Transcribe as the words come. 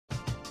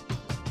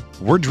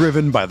We're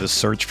driven by the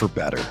search for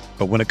better.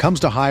 But when it comes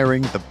to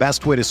hiring, the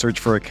best way to search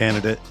for a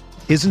candidate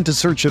isn't to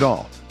search at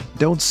all.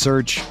 Don't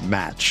search,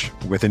 match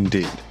with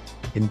Indeed.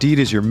 Indeed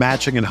is your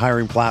matching and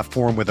hiring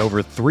platform with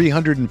over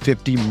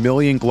 350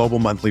 million global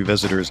monthly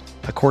visitors,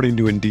 according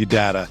to Indeed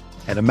data,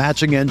 and a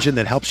matching engine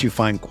that helps you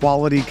find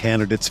quality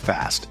candidates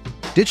fast.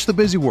 Ditch the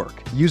busy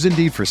work. Use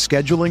Indeed for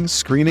scheduling,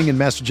 screening, and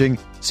messaging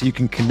so you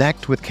can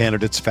connect with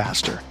candidates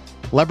faster.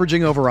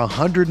 Leveraging over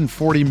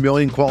 140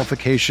 million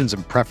qualifications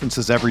and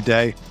preferences every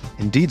day,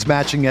 Indeed's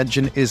matching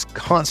engine is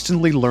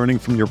constantly learning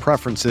from your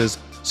preferences,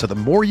 so the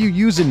more you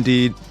use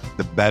Indeed,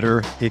 the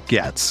better it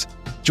gets.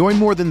 Join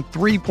more than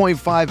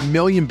 3.5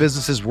 million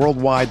businesses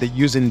worldwide that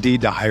use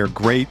Indeed to hire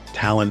great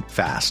talent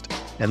fast.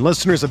 And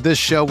listeners of this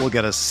show will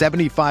get a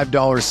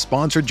 $75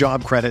 sponsored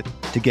job credit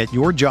to get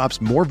your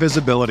jobs more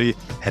visibility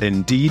at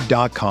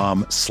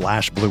Indeed.com/Blue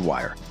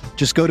Wire.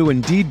 Just go to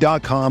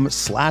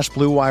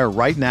Indeed.com/Blue Wire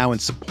right now and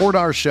support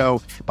our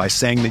show by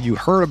saying that you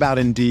heard about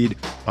Indeed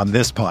on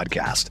this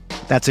podcast.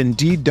 That's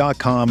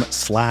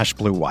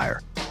Indeed.com/Blue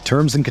Wire.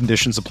 Terms and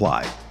conditions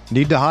apply.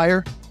 Need to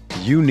hire?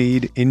 You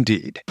need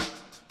Indeed.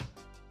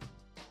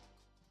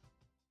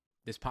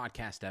 This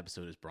podcast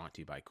episode is brought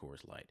to you by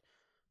Coors Light.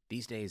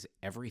 These days,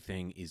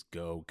 everything is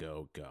go,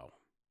 go, go.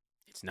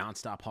 It's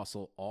nonstop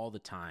hustle all the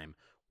time.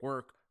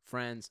 Work,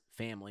 friends,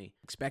 family,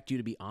 expect you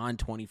to be on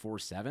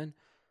 24/7.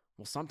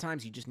 Well,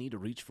 sometimes you just need to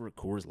reach for a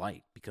Coors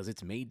Light because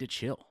it's made to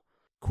chill.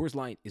 Coors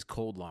Light is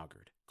cold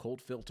lagered,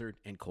 cold filtered,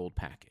 and cold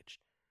packaged.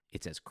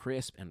 It's as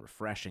crisp and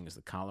refreshing as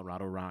the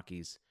Colorado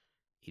Rockies.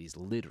 It is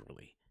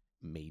literally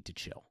made to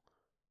chill.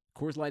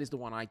 Coors Light is the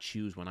one I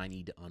choose when I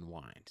need to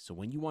unwind. So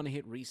when you want to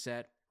hit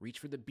reset, reach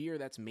for the beer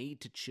that's made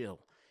to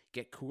chill.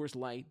 Get Coors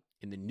Light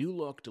in the new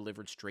look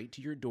delivered straight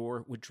to your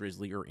door with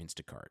Drizzly or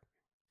Instacart.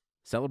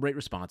 Celebrate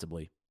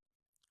responsibly.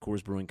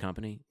 Coors Brewing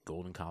Company,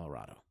 Golden,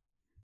 Colorado.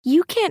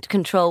 You can't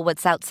control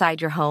what's outside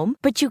your home,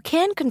 but you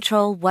can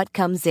control what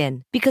comes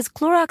in. Because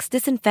Clorox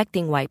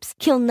disinfecting wipes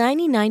kill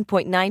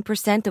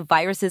 99.9% of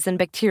viruses and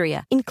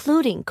bacteria,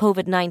 including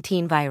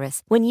COVID-19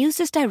 virus, when used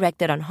as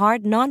directed on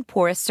hard,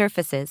 non-porous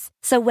surfaces.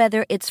 So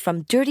whether it's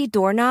from dirty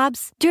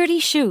doorknobs,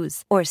 dirty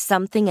shoes, or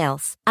something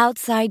else,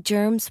 outside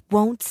germs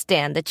won't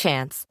stand a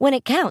chance. When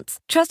it counts,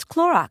 trust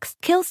Clorox.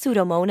 Kill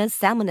Pseudomonas,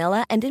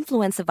 Salmonella, and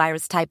influenza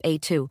virus type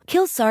A2.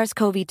 Kill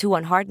SARS-CoV-2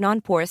 on hard,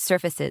 non-porous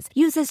surfaces.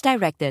 Use as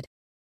directed.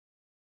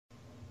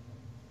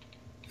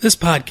 This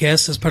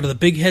podcast is part of the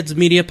Big Heads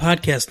Media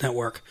Podcast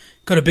Network.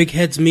 Go to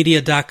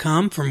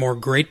bigheadsmedia.com for more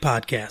great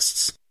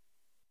podcasts.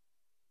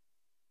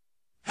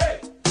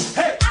 Hey,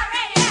 hey,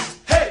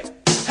 hey, hey,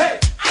 hey,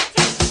 hey,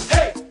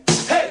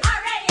 hey,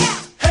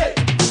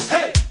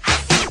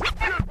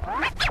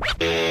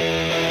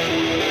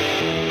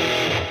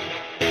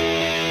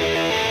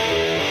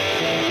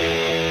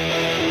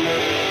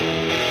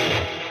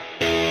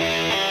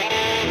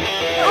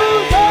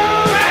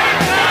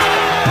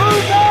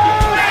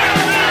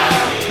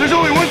 There's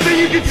only one thing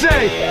you can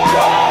say.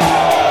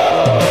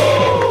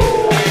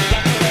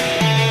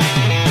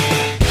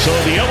 So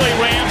the LA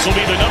Rams will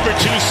be the number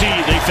 2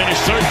 seed. They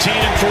finished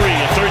 13-3,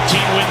 a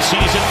 13-win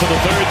season for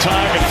the third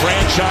time in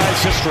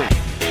franchise history.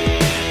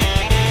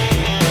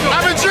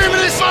 I've been dreaming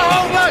this my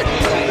whole life.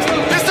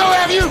 And so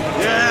have you.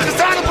 Yeah. It's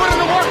time to put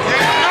in the work.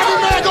 Yeah. Every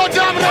man go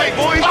dominate.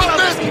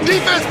 Offense,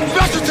 defense,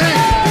 special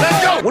teams. Let's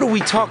go. What are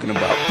we talking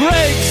about?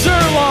 Greg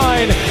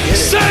Zuerlein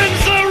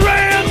sends the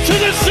Rams to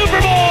the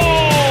Super Bowl.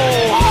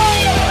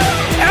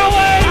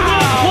 LA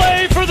will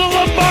play for the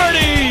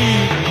Lombardi.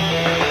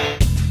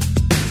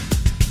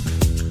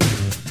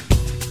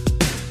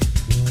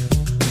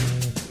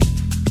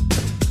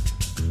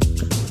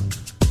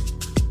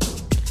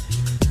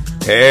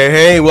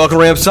 Hey, welcome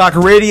to Rams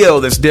Soccer Radio.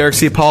 This is Derek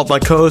C. Paul, my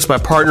co-host, my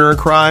partner in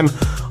crime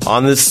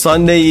on this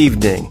Sunday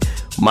evening.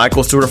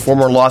 Michael Stewart, a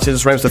former Los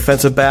Angeles Rams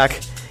defensive back.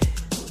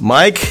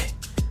 Mike,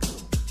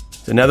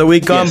 it's another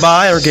week gone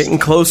by. We're getting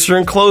closer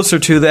and closer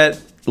to that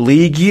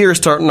league year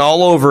starting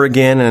all over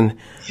again, and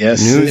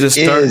news is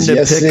starting to pick up.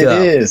 Yes, it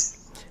is.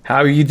 How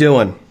are you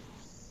doing?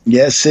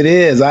 Yes, it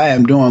is. I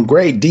am doing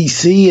great,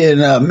 DC,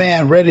 and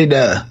man, ready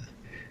to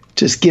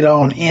just get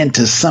on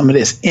into some of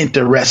this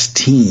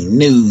interesting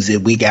news that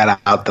we got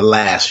out the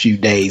last few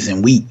days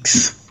and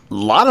weeks. A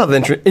lot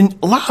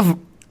of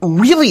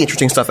really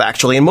interesting stuff,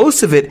 actually, and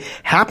most of it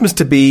happens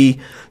to be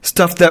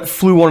stuff that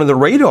flew under the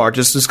radar,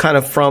 just as kind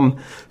of from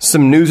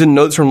some news and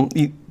notes from,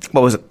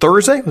 what was it,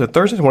 Thursday? Was it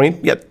Thursday?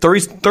 Yeah,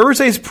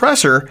 Thursday's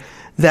presser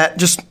that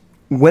just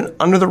went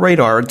under the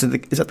radar.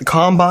 Is at the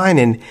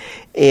Combine,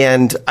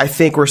 and I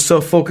think we're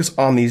so focused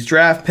on these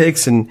draft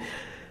picks and,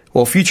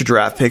 well, future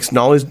draft picks and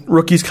all these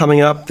rookies coming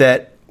up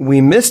that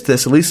we missed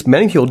this. At least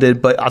many people did,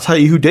 but I'll tell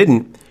you who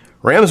didn't.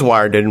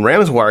 RamsWire did, and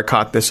RamsWire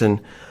caught this and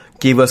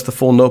gave us the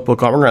full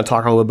notebook on. We're going to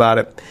talk a little about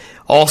it.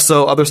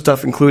 Also, other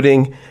stuff,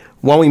 including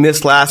one we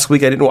missed last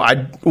week.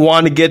 I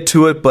wanted to get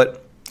to it,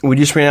 but we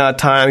just ran out of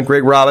time.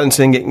 Greg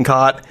Robinson getting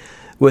caught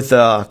with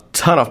a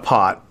ton of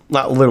pot.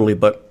 Not literally,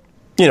 but,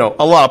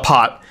 a lot of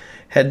pot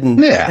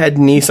heading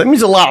east. That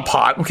means a lot of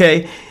pot,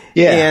 okay?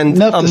 Yeah, and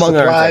enough to among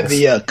supply other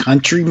things. the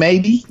country,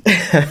 maybe.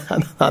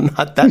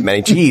 Not that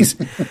many.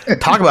 Jeez.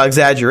 Talk about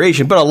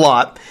exaggeration, but a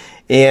lot.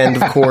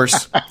 And, of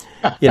course,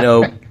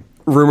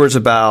 rumors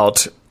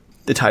about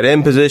the tight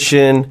end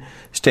position,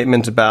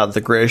 statements about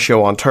the greatest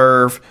show on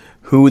turf,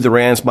 who the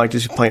Rams might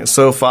just be playing at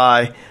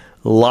SoFi.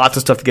 Lots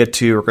of stuff to get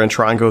to. We're going to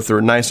try and go through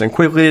it nice and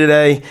quickly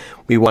today.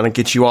 We want to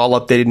get you all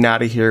updated and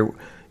out of here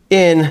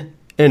in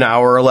an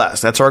hour or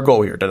less. That's our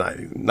goal here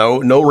tonight.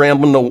 No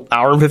rambling, no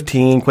hour and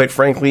 15, quite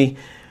frankly.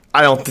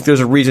 I don't think there's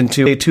a reason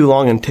to stay too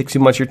long and take too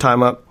much of your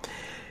time up.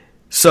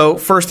 So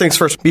first things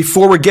first,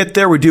 before we get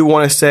there, we do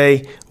want to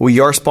say we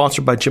are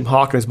sponsored by Jim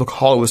Hawk and his book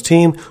Hollywood's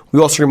Team.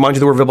 We also remind you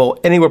that we're available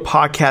anywhere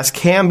podcasts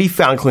can be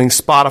found, including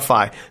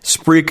Spotify,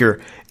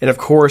 Spreaker, and of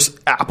course,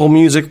 Apple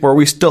Music, where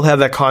we still have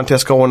that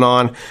contest going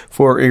on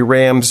for a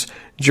Rams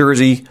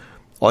jersey.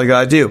 All you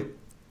got to do,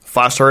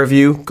 5-star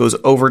review, goes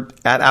over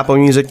at Apple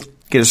Music,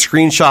 get a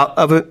screenshot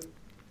of it.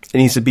 It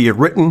needs to be a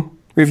written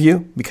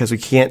review because we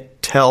can't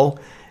tell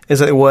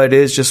exactly what it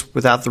is just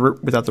without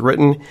the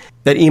written.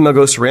 That email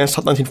goes to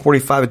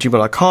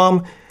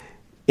ramstop1945@gmail.com,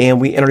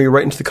 and we enter you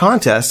right into the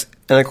contest.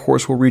 And, of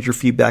course, we'll read your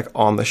feedback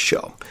on the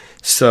show.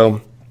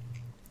 So,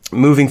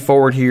 moving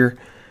forward here,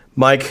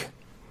 Mike,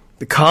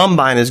 the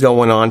Combine is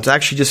going on. It's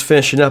actually just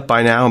finishing up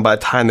by now, and by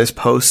the time this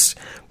posts,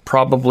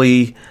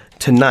 probably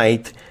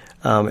tonight,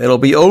 it'll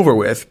be over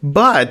with.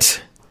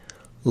 But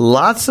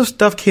lots of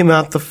stuff came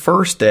out the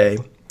first day,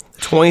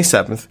 the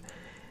 27th,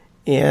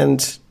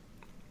 and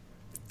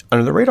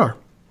under the radar.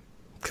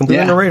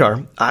 Completely under the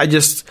radar.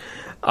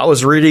 I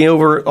was reading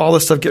over all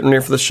this stuff, getting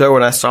ready for the show,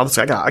 and I saw this.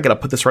 I got to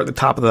put this right at the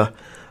top of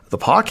the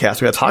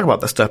podcast. We got to talk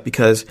about this stuff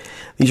because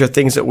these are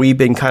things that we've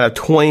been kind of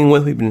toying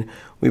with.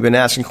 We've been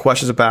asking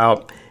questions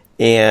about,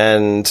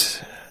 and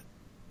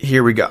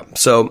here we go.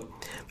 So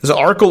there's an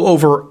article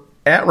over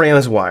at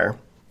Rams Wire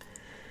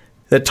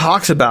that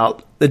talks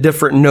about the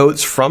different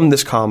notes from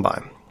this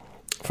combine,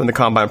 from the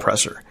combine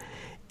presser.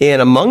 And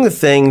among the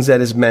things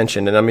that is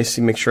mentioned, and let me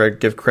make sure I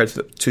give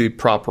credit to the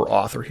proper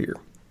author here.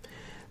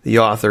 The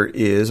author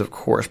is, of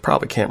course,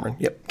 probably Cameron.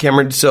 Yep,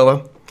 Cameron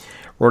DeSilva.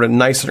 Wrote it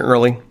nice and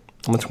early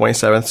on the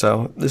 27th,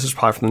 so this is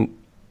probably from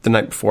the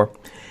night before.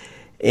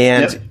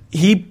 And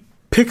he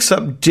picks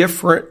up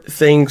different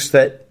things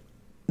that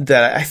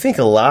I think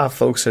a lot of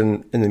folks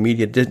in the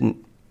media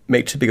didn't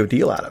make too big of a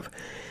deal out of.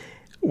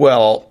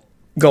 Well,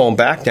 going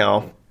back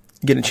now,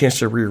 getting a chance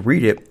to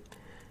reread it,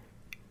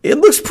 it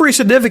looks pretty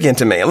significant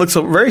to me. It looks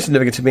very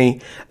significant to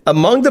me.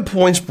 Among the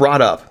points brought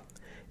up,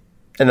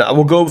 and I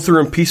will go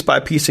through them piece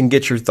by piece and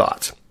get your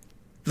thoughts.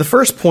 The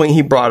first point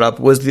he brought up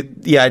was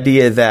the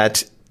idea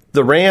that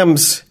the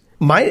Rams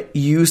might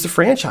use the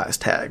franchise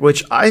tag,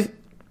 which I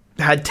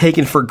had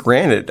taken for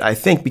granted, I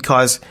think,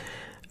 because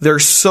they're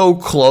so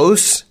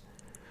close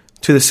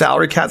to the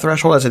salary cap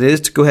threshold as it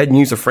is to go ahead and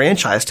use the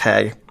franchise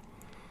tag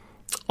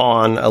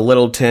on a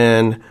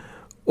Littleton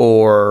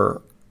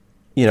or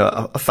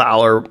a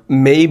Fowler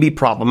may be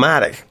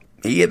problematic.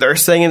 They're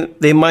saying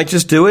they might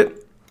just do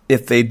it.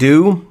 If they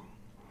do,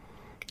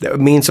 that would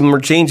mean some more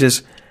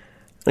changes.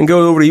 And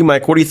go over to you,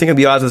 Mike. What do you think of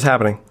the odds of this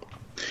happening?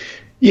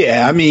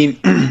 Yeah, I mean,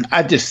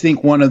 I just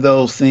think one of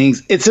those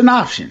things, it's an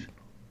option.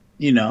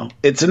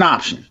 It's an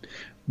option.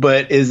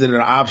 But is it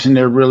an option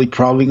they're really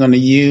probably going to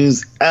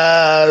use?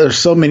 There's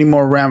so many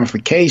more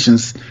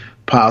ramifications,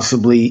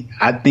 possibly.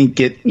 I think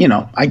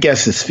I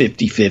guess it's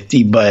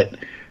 50-50, but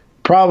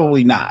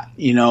probably not.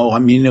 I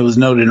mean, it was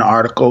noted in an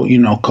article,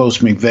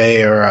 Coach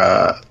McVay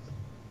or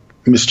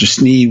Mr.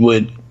 Snead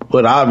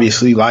would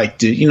obviously like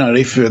to,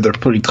 they feel they're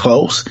pretty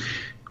close,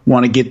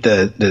 want to get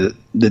the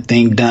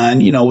thing done,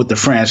 with the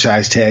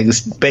franchise tag.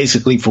 It's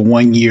basically for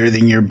 1 year,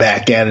 then you're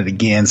back at it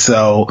again.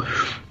 So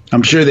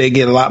I'm sure they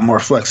get a lot more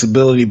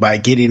flexibility by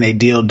getting a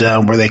deal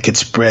done where they could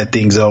spread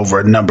things over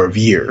a number of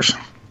years.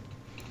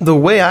 The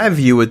way I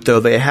view it,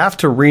 though, they have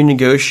to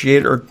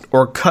renegotiate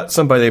or cut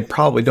somebody they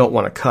probably don't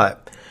want to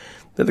cut.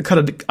 They have to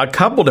cut a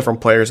couple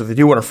different players if they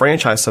do want to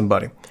franchise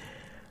somebody.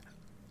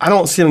 I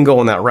don't see them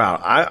going that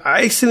route.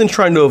 I see them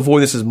trying to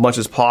avoid this as much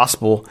as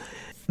possible.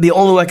 The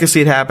only way I can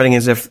see it happening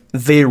is if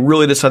they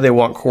really decide they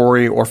want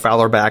Corey or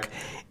Fowler back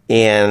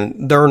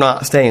and they're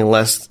not staying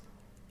unless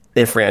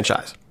they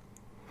franchise.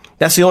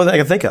 That's the only thing I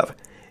can think of.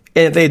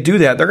 And if they do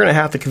that, they're going to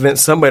have to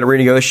convince somebody to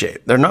renegotiate.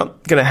 They're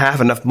not going to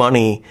have enough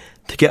money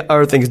to get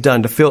other things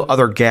done, to fill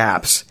other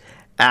gaps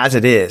as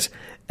it is,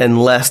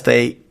 unless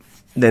they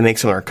make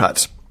some other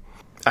cuts.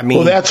 I mean,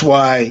 well, that's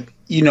why,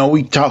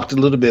 we talked a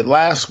little bit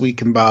last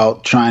week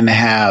about trying to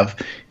have,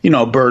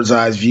 a bird's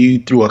eye view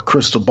through a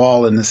crystal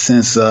ball in the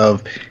sense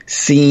of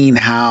seeing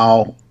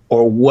how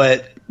or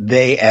what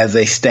they as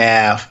a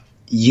staff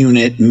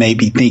unit may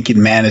be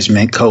thinking,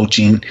 management,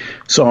 coaching,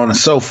 so on and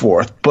so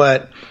forth.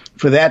 But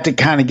for that to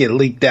kind of get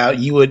leaked out,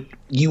 you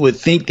would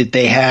think that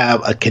they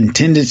have a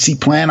contingency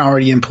plan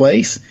already in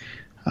place,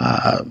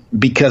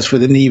 because for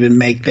them to even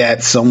make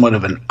that somewhat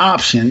of an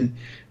option,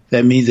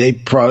 that means they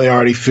probably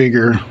already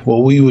figure,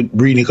 well, we would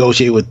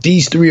renegotiate with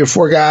these 3 or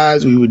 4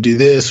 guys. We would do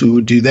this. We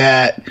would do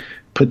that.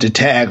 Put the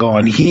tag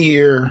on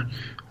here.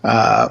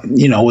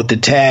 With the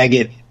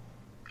tag,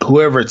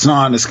 whoever it's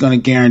on is going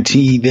to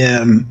guarantee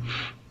them,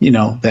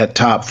 that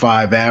top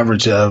 5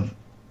 average of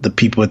the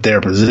people at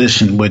their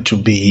position, which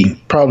will be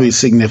probably a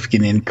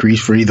significant increase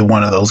for either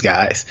one of those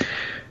guys.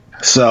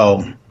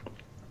 So,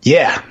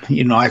 yeah,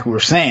 like we were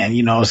saying,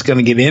 it's going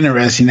to get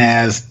interesting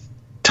as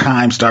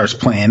time starts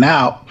playing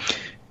out.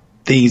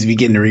 Things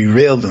begin to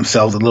reveal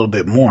themselves a little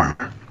bit more.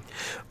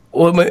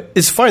 Well,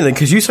 it's funny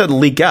because you said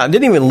leak out. It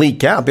didn't even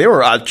leak out. They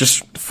were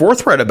just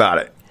forthright about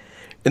it.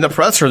 In the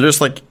presser, they're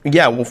just like,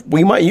 yeah, well,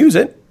 we might use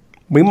it.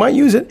 We might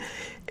use it.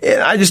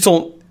 And I just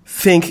don't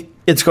think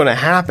it's going to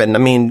happen. I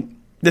mean,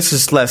 this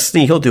is Les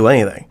Snead. He'll do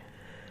anything.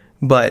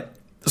 But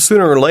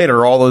sooner or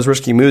later, all those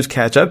risky moves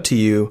catch up to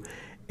you.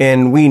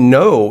 And we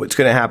know it's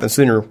going to happen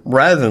sooner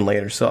rather than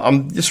later. So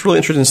I'm just really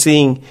interested in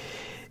seeing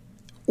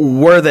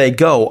where they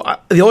go.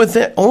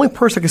 The only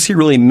person I can see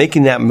really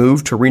making that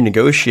move to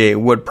renegotiate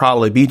would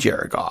probably be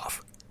Jared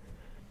Goff.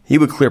 He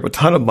would clear up a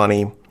ton of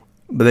money,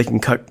 but they can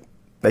cut.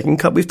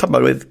 We've talked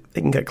about it.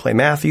 They can cut Clay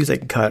Matthews. They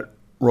can cut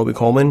Roby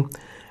Coleman.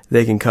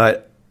 They can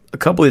cut a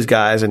couple of these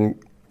guys, and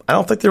I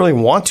don't think they really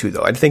want to,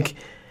 though. I think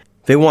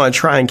they want to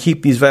try and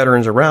keep these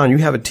veterans around. You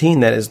have a team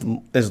that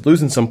is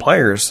losing some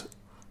players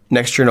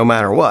next year no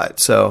matter what.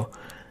 So,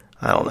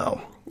 I don't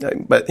know.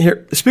 But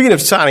here, speaking of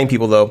signing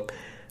people, though,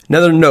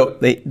 another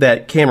note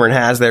that Cameron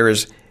has there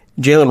is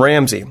Jalen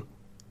Ramsey.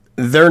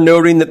 They're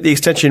noting that the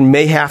extension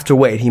may have to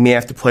wait. He may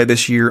have to play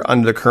this year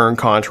under the current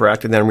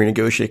contract and then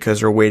renegotiate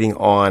because they're waiting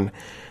on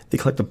the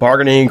collective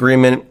bargaining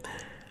agreement.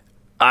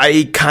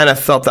 I kind of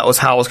felt that was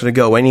how it was going to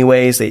go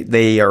anyways.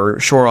 They are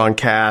short on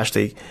cash.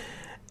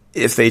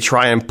 If they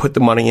try and put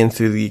the money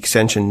into the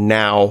extension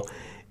now,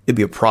 it'd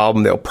be a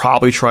problem. They'll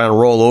probably try and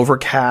roll over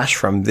cash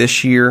from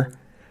this year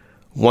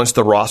once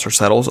the roster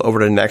settles over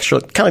to next year,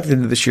 kind of like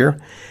they did this year.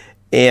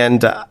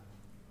 And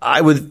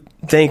I would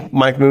think,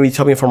 Mike, maybe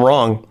tell me if I'm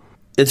wrong,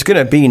 it's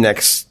going to be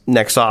next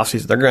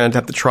offseason. They're going to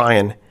have to try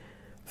and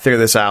figure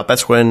this out.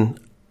 That's when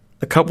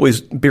a couple of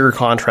these bigger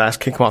contracts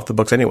can come off the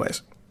books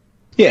anyways.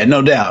 Yeah,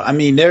 no doubt. I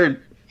mean, they're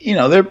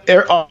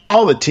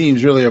all the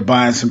teams really are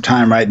buying some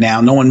time right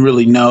now. No one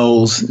really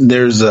knows.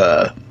 There's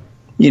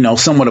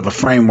somewhat of a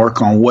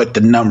framework on what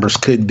the numbers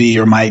could be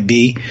or might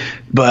be,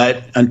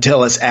 but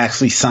until it's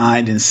actually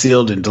signed and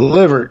sealed and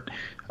delivered,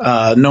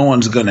 no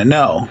one's going to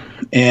know.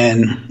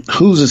 And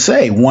who's to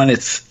say when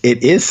it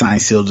is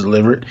signed, sealed,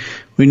 delivered?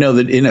 We know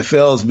that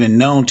NFL has been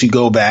known to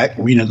go back,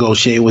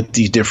 renegotiate with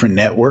these different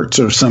networks,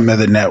 or some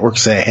other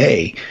networks say,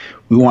 hey,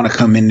 we want to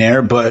come in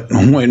there. But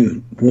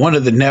when one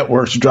of the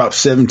networks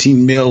drops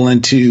 $17 million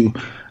into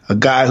a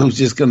guy who's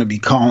just going to be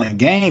calling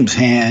games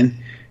hand,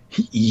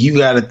 you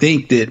got to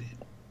think that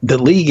the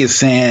league is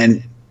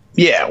saying,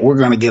 yeah, we're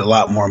going to get a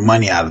lot more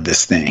money out of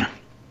this thing.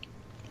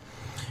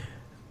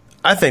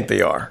 I think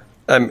they are.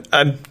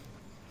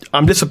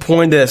 I'm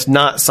disappointed that it's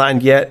not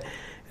signed yet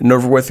and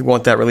over with. We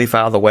want that relief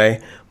out of the way.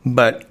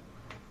 But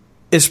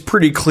it's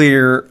pretty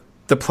clear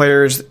the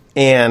players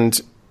and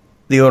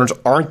the owners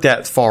aren't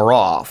that far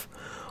off.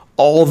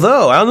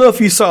 Although, I don't know if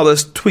you saw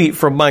this tweet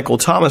from Michael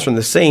Thomas from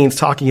the Saints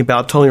talking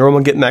about Tony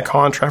Romo getting that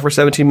contract for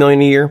 $17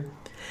 million a year.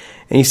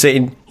 And he's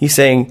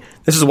saying,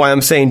 this is why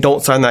I'm saying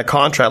don't sign that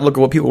contract. Look at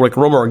what people like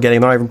Romo are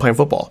getting. They're not even playing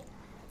football.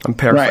 I'm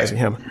paraphrasing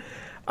him.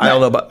 I don't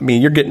know, but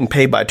you're getting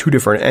paid by two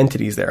different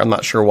entities there. I'm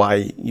not sure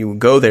why you would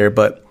go there,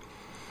 but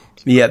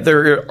yeah,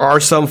 there are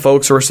some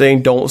folks who are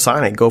saying don't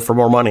sign it. Go for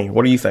more money.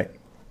 What do you think?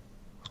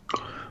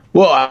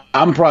 Well,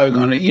 I'm probably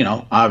going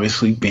to,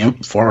 obviously being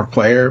a former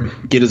player,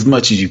 get as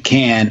much as you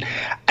can.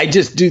 I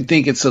just do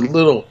think it's a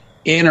little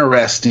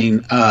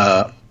interesting.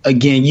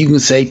 Again, you can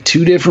say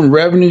two different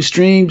revenue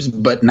streams,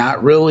 but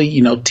not really,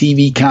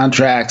 TV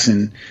contracts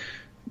and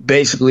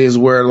basically is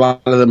where a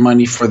lot of the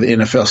money for the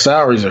NFL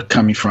salaries are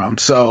coming from.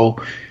 So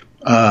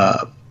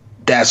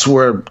that's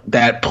where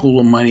that pool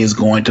of money is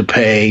going to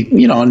pay,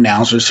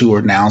 announcers who are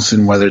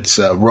announcing, whether it's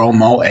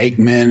Romo,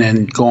 Aikman,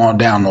 and go on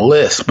down the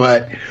list.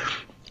 But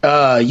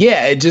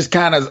it just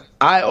kind of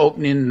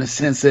eye-opening in the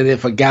sense that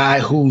if a guy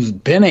who's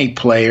been a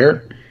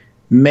player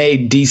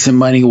made decent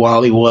money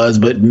while he was,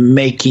 but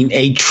making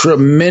a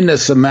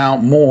tremendous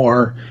amount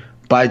more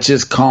by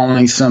just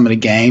calling some of the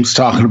games,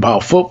 talking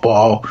about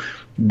football,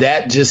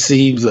 that just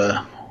seems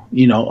a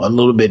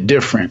little bit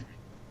different.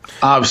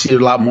 Obviously,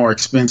 there's a lot more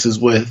expenses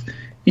with,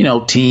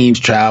 teams,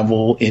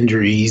 travel,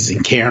 injuries,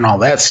 and care and all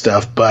that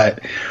stuff. But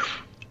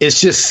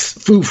it's just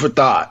food for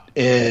thought.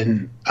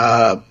 And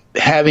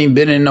having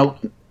been in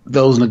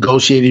those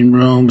negotiating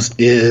rooms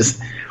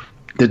is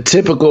the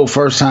typical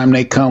first time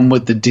they come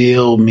with the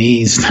deal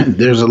means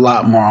there's a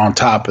lot more on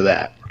top of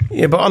that.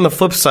 Yeah, but on the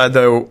flip side,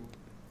 though,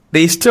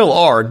 they still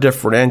are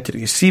different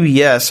entities.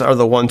 CBS are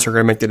the ones who are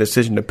going to make the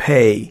decision to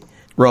pay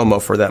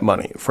Romo for that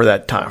money, for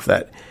that time, for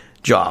that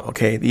job,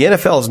 okay? The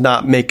NFL is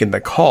not making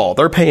the call.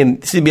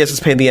 CBS is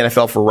paying the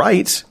NFL for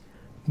rights,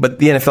 but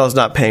the NFL is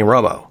not paying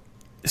Romo.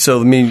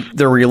 So,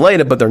 they're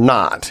related, but they're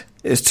not.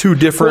 It's two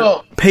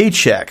different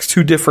paychecks.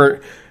 Two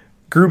different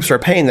groups are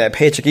paying that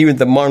paycheck, even if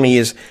the money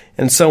is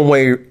in some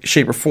way,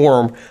 shape, or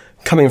form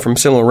coming from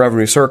similar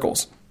revenue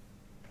circles.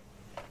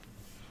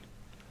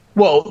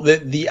 Well,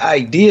 the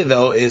idea,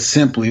 though, is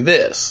simply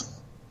this.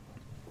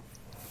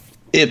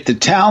 If the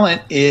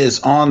talent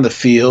is on the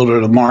field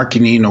or the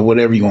marketing or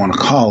whatever you want to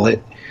call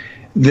it,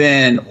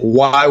 then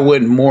why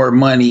wouldn't more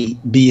money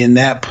be in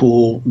that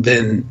pool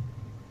than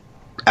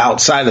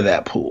outside of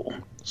that pool?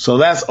 So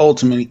that's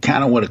ultimately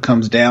kind of what it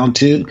comes down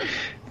to.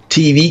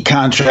 TV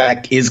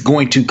contract is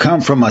going to come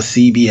from a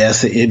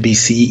CBS, a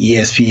NBC,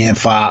 ESPN,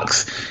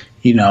 Fox.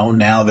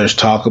 Now there's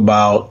talk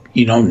about,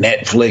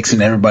 Netflix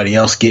and everybody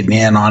else getting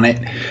in on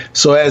it.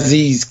 So as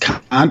these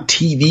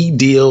TV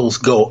deals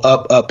go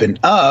up, and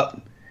up,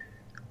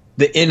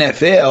 the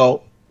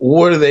NFL,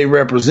 what are they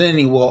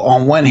representing? Well,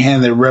 on one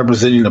hand, they're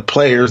representing the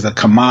players, the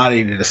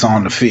commodity that's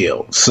on the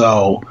field.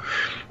 So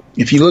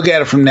if you look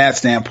at it from that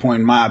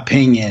standpoint, in my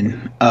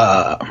opinion,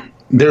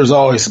 there's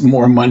always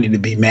more money to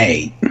be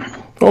made.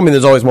 Well,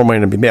 there's always more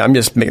money to be made. I'm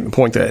just making the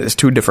point that there's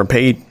two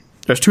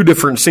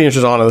different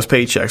signatures on those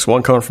paychecks.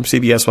 One coming from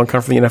CBS, one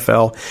coming from the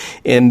NFL,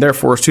 and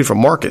therefore it's two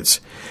different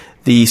markets.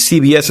 The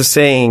CBS is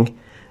saying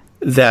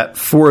that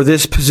for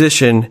this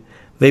position,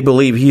 they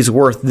believe he's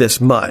worth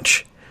this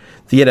much.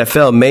 The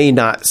NFL may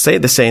not say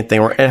the same thing,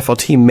 or NFL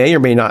team may or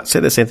may not say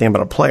the same thing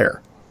about a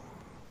player.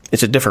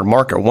 It's a different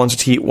market. One's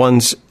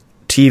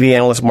TV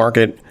analyst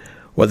market,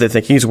 what they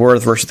think he's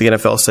worth, versus the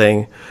NFL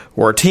saying,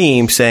 or a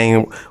team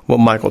saying what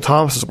Michael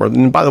Thomas is worth.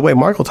 And by the way,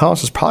 Michael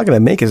Thomas is probably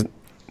going to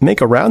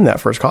make around that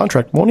first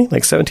contract, won't he?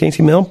 Like 17,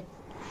 18 mil?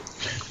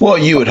 Well,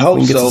 you would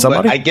hope so,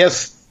 but I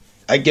guess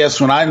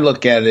when I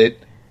look at it,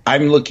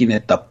 I'm looking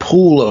at the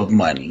pool of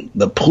money.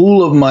 The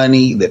pool of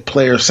money that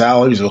player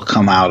salaries will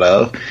come out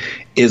of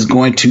is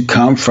going to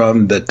come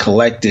from the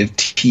collective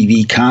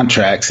TV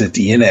contracts that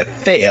the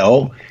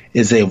NFL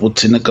is able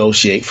to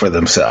negotiate for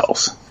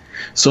themselves.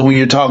 So when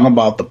you're talking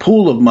about the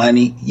pool of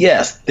money,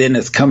 yes, then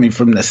it's coming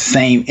from the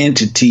same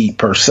entity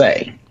per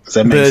se. Does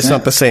that make sense? But it's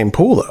not the same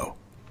pool, though.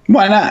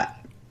 Why not?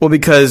 Well,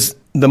 because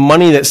the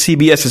money that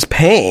CBS is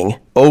paying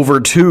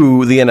over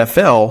to the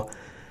NFL,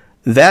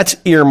 that's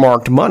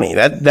earmarked money.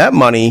 That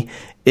money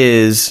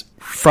is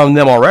from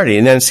them already,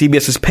 and then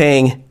CBS is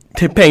paying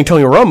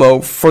Tony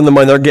Romo for the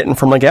money they're getting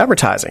from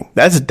advertising.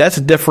 That's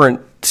a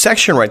different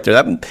section right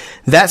there.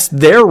 That's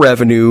their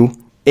revenue,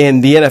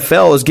 and the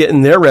NFL is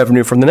getting their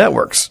revenue from the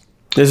networks.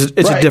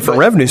 It's right, a different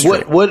revenue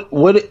stream. But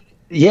what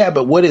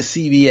is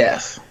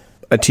CBS?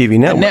 A TV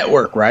network. A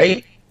network,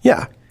 right?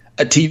 Yeah.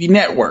 A TV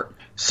network.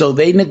 So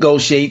they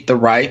negotiate the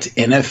rights.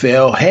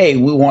 NFL, hey,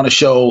 we want to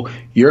show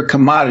your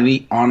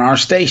commodity on our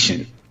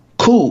station.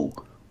 Cool.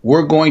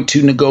 We're going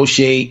to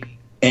negotiate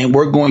and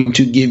we're going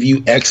to give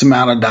you X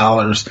amount of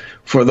dollars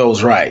for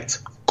those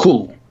rights.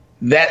 Cool.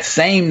 That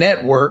same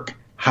network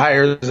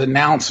hires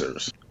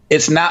announcers.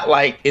 It's not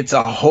like it's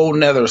a whole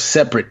nother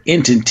separate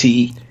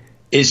entity.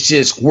 It's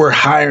just we're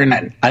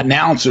hiring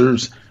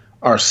announcers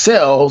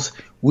ourselves.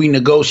 We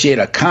negotiate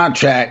a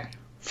contract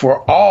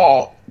for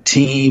all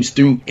teams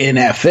through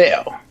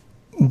NFL.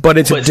 But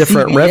it's a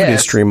different CBS, revenue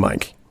stream,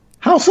 Mike.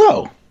 How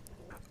so?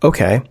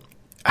 Okay.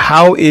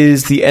 How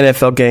is the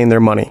NFL getting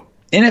their money?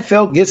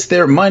 NFL gets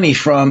their money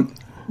from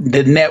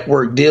the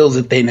network deals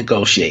that they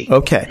negotiate.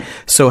 Okay.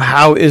 So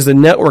how is the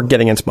network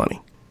getting its money?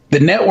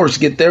 The networks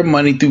get their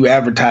money through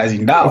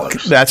advertising dollars.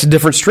 Okay. That's a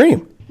different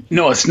stream.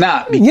 No, it's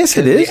not. Yes,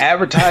 it is. The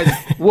advertising.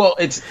 Well,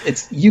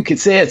 it's. You could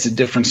say it's a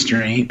different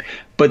stream,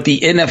 but the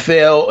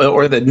NFL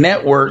or the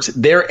networks,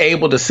 they're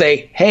able to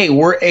say, "Hey,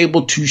 we're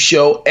able to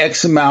show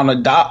X amount of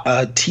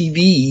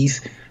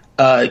TVs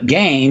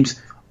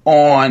games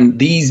on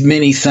these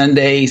many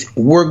Sundays.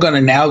 We're going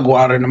to now go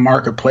out in the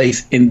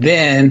marketplace and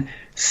then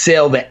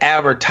sell the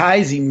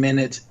advertising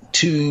minutes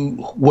to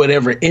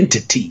whatever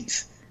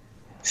entities."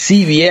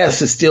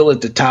 CBS is still at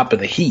the top of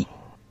the heap.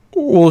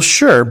 Well,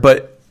 sure,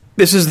 but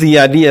this is the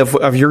idea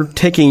of you're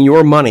taking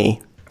your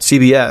money,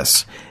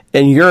 CBS,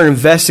 and you're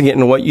investing it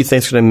in what you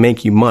think is going to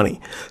make you money.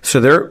 So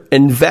they're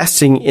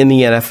investing in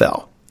the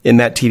NFL, in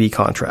that TV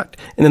contract.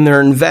 And then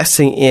they're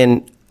investing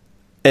in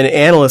an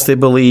analyst they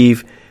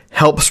believe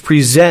helps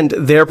present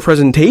their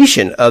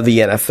presentation of the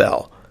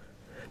NFL.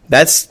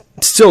 That's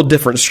still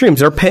different streams.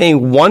 They're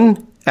paying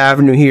one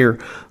avenue here,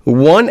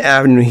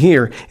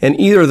 and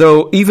even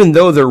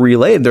though they're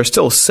related, they're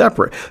still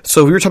separate.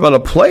 So if you're talking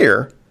about a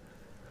player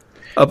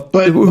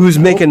who's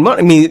making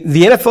money, I mean,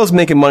 the NFL is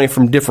making money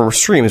from different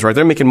streams, right?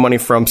 They're making money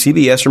from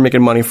CBS, they're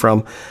making money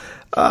from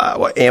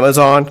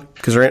Amazon,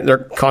 because they're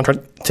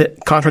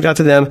contract out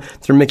to them.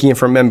 They're making it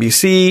from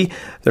NBC,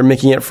 they're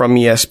making it from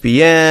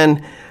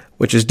ESPN,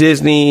 which is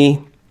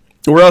Disney.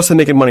 Where else are they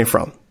making money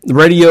from?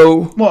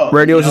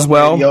 Radios as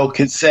well. Radio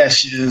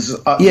concessions.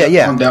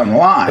 Yeah. Come down the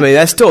line. I mean,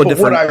 that's still a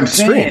different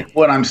stream.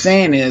 What I'm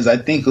saying is, I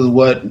think is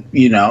what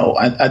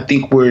I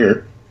think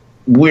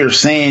we're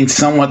saying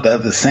somewhat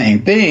of the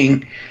same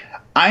thing.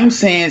 I'm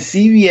saying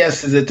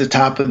CBS is at the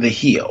top of the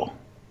hill.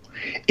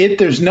 If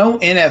there's no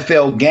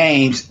NFL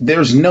games,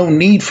 there's no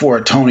need for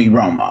a Tony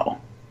Romo.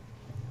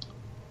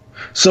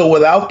 So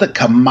without the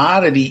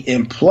commodity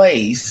in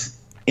place,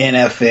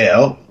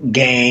 NFL,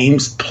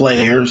 games,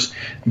 players,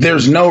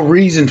 there's no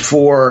reason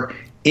for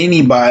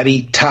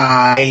anybody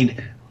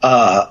tied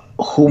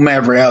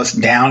whomever else,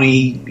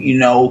 Downey,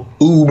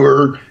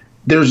 Uber.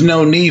 There's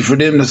no need for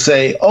them to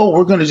say, oh,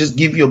 we're going to just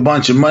give you a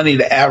bunch of money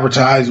to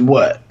advertise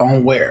what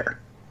on where.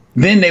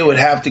 Then they would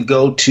have to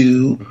go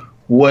to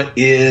what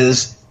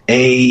is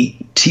a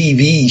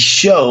TV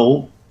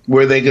show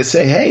where they could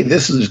say, hey,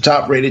 this is a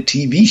top rated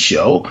TV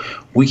show.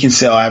 We can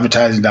sell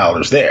advertising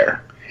dollars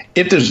there.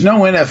 If there's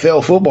no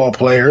NFL football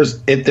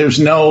players, if there's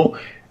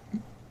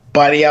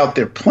nobody out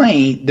there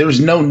playing, there's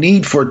no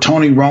need for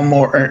Tony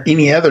Romo or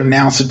any other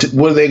announcer.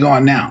 What are they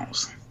going to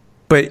announce?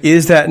 But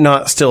is that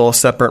not still a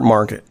separate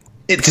market?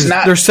 It's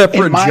not. They're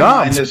separate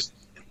jobs. Mind,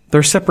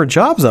 they're separate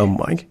jobs, though,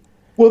 Mike.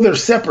 Well, they're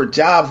separate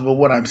jobs, but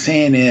what I'm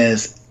saying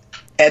is,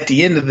 at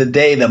the end of the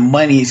day, the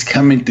money is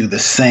coming through the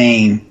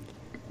same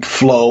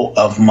flow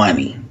of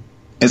money.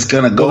 It's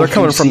going to go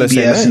from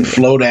CBS and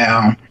flow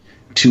down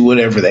to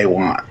whatever they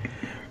want.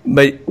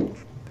 But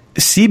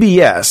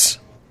CBS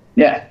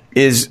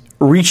is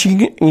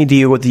reaching a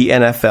deal with the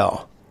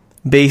NFL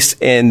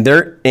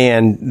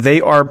and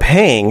they are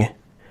paying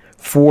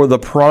for the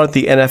product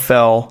the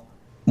NFL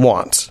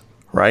wants,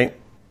 right?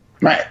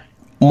 Right.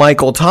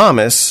 Michael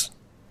Thomas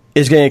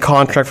is getting a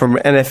contract from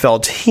an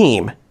NFL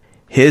team.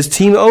 His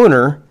team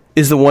owner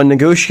is the one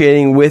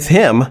negotiating with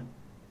him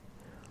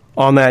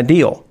on that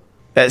deal.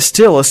 That's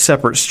still a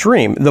separate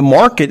stream. The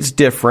market's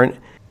different.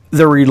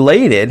 They're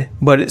related,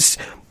 but it's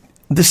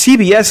the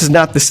CBS is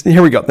not this.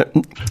 Here we go.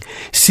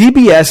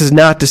 CBS is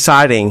not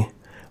deciding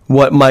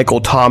what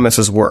Michael Thomas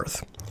is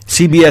worth.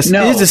 CBS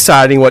is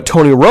deciding what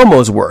Tony Romo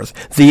is worth.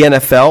 The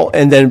NFL,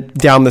 and then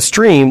down the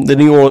stream, the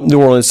New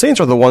Orleans Saints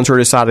are the ones who are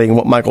deciding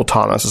what Michael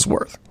Thomas is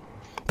worth.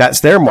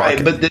 That's their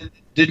market. Right, but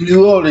the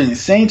New Orleans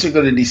Saints are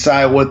going to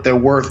decide what they're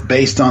worth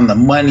based on the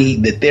money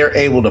that they're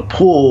able to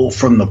pull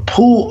from the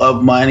pool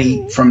of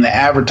money from the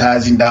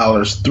advertising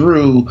dollars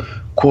through,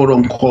 quote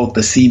unquote,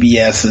 the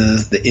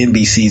CBSs, the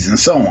NBCs, and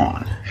so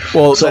on.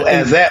 Well, so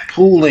as that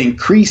pool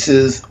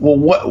increases,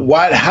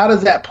 how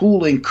does that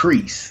pool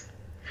increase?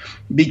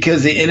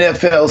 Because the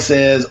NFL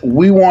says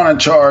we want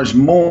to charge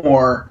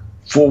more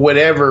for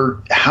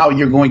how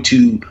you're going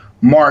to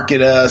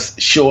market us,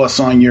 show us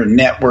on your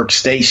network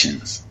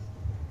stations.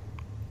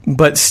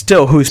 But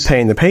still, who's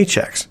paying the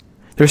paychecks?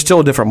 There's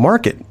still a different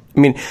market. I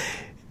mean,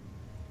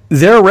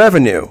 their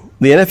revenue,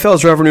 the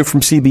NFL's revenue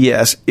from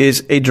CBS,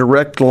 is a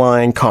direct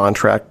line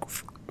contract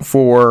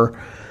for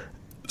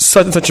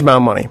such and such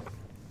amount of money.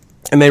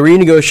 And they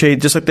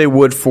renegotiate just like they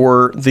would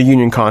for the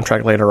union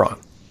contract later on.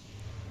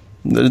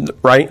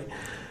 Right?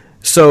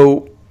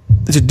 So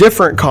it's a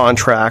different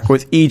contract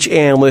with each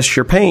analyst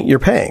you're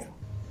paying.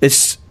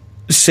 It's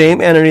the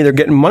same entity they're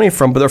getting money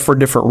from, but they're for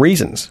different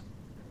reasons.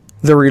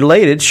 They're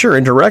related, sure,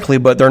 indirectly,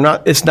 but they're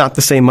not. It's not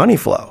the same money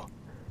flow.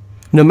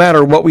 No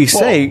matter what we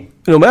say,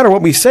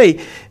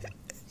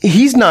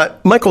 he's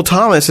not. Michael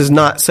Thomas is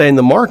not setting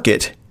the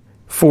market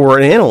for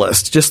an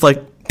analyst, just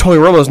like Tony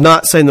Romo's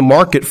not setting the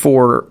market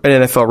for an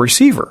NFL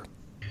receiver.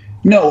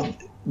 No,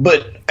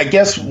 but I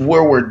guess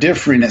where we're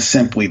different is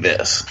simply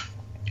this.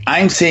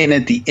 I'm saying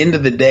at the end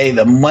of the day,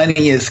 the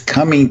money is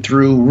coming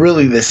through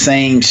really the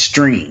same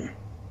stream.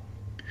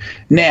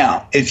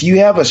 Now, if you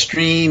have a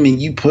stream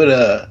and you put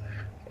a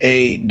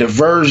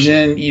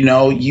diversion,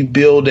 you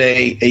build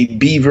a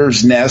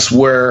beaver's nest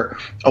where,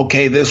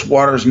 okay, this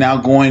water is now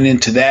going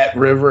into that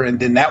river and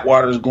then that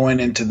water is going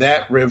into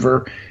that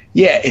river.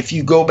 Yeah, if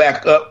you go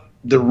back up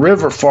the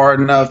river far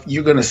enough,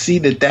 you're going to see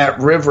that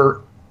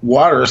river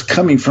water is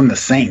coming from the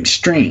same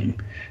stream.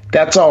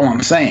 That's all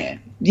I'm saying.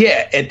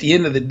 Yeah, at the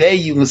end of the day,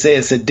 you can say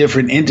it's a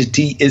different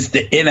entity. It's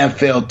the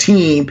NFL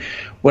team.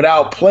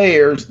 Without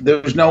players,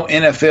 there's no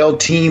NFL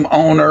team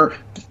owner.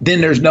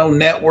 Then there's no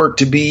network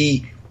to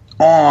be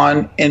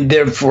on, and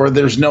therefore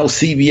there's no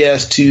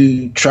CBS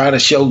to try to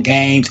show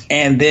games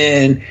and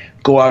then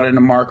go out in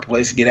the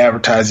marketplace and get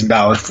advertising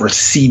dollars for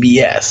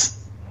CBS.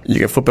 You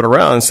can flip it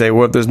around and say,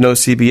 well, if there's no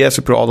CBS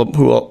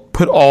who will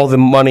put all the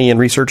money and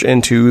research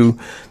into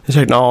the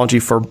technology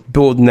for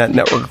building that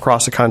network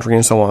across the country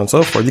and so on and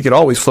so forth. You could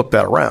always flip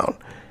that around.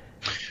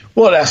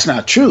 Well, that's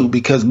not true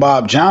because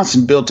Bob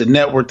Johnson built a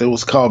network that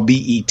was called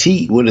BET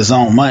with his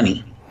own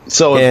money.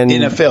 So if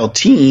NFL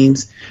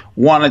teams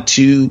wanted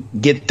to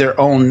get their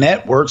own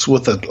networks,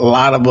 with a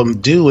lot of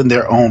them do in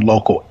their own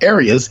local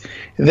areas,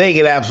 they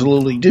could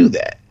absolutely do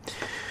that.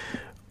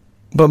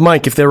 But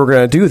Mike, if they were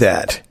going to do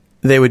that,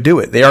 they would do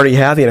it. They already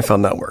have the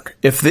NFL network.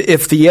 If the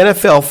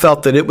NFL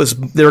felt that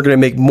they were going to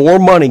make more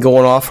money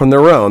going off from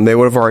their own, they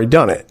would have already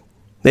done it.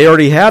 They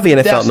already have the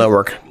NFL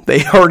network.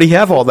 They already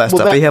have all that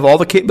stuff. They have all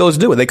the capabilities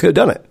to do it. They could have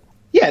done it.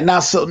 Yeah, not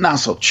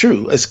so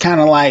true. It's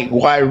kind of like,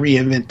 why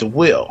reinvent the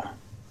wheel?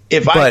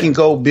 If I can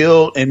go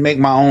build and make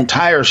my own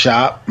tire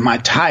shop, my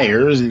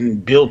tires,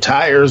 and build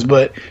tires,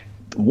 but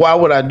why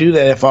would I do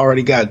that if I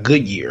already got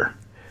Goodyear?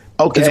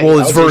 Okay,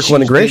 it's vertical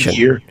integration.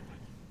 Goodyear.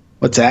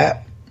 What's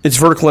that? It's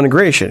vertical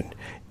integration.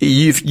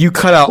 You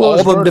cut out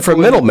all the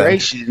different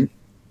middlemen.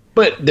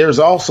 But there's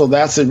also,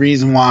 that's the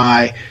reason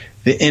why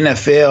the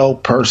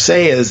NFL per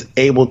se is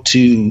able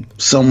to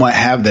somewhat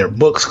have their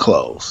books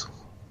closed,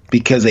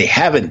 because they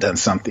haven't done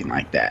something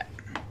like that.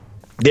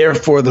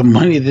 Therefore, the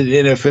money that the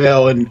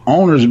NFL and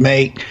owners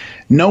make,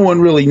 no one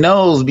really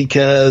knows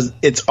because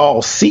it's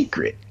all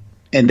secret.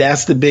 And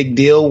that's the big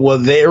deal. Well,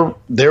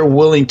 they're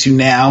willing to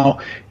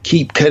now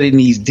keep cutting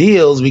these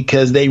deals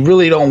because they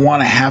really don't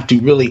want to have to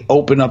really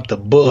open up the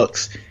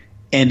books,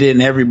 and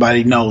then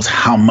everybody knows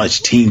how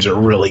much teams are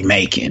really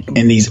making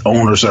and these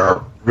owners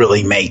are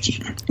really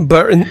making.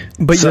 But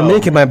you're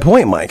making my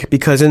point, Mike,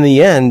 because in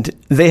the end,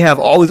 they have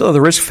all these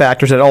other risk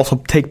factors that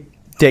also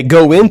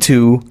go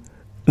into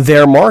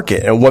their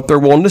market and what they're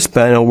willing to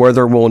spend and where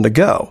they're willing to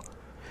go.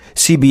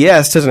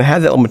 CBS doesn't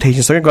have that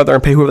limitation, so they're going to go out there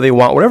and pay whoever they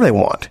want, whatever they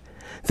want.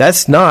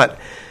 That's not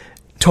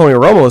Tony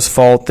Romo's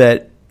fault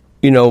that,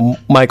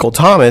 Michael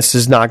Thomas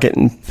is not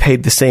getting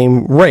paid the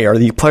same rate, or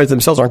the players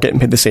themselves aren't getting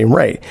paid the same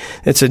rate.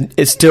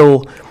 It's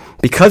still,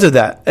 because of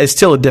that, it's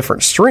still a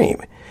different stream.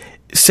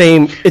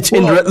 They're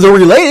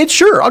related,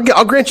 sure.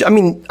 I'll grant you. I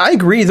mean, I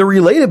agree they're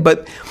related,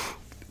 but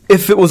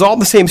if it was all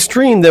the same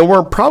stream, then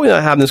we're probably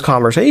not having this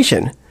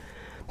conversation.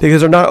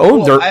 Because they're not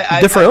owned, they're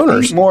different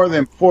owners. Think more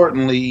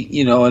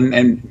importantly,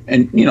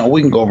 and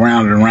we can go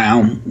round and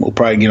round. We'll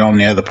probably get on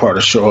the other part of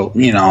the show,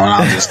 and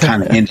I'll just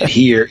kind of end it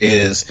here.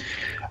 Is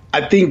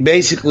I think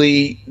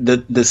basically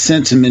the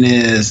sentiment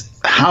is,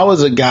 how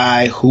is a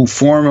guy who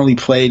formerly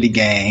played the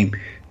game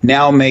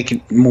now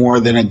making more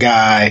than a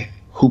guy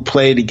who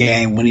played the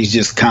game when he's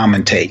just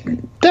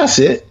commentating? That's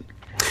it.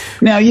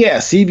 Now, yeah,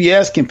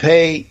 CBS can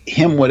pay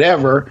him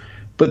whatever.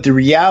 But the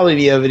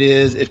reality of it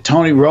is, if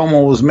Tony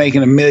Romo was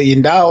making $1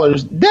 million,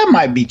 that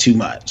might be too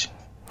much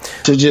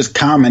to just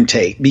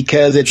commentate.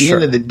 Because at the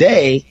end of the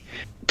day,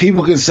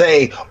 people can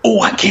say,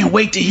 oh, I can't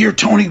wait to hear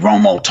Tony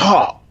Romo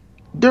talk.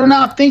 They're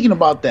not thinking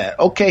about that.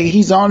 Okay,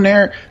 he's on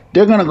there.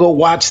 They're going to go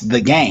watch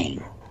the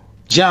game.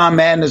 John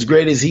Madden, as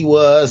great as he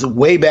was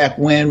way back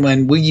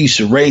when we used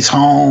to race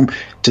home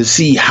to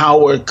see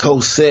Howard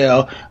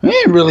Cosell, we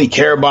didn't really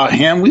care about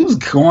him. We was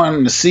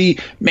going to see,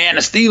 man,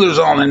 the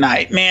Steelers on the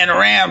night, man, the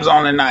Rams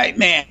on the night,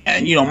 man,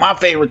 and, my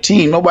favorite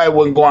team. Nobody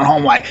wasn't going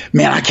home like,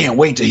 man, I can't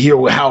wait to hear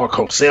what Howard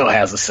Cosell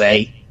has to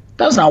say.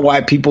 That's not why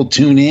people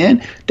tune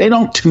in. They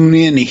don't tune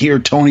in to hear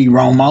Tony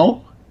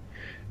Romo.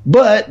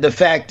 But the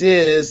fact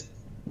is,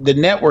 the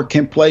network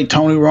can play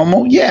Tony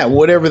Romo,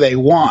 whatever they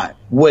want.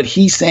 What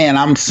he's saying,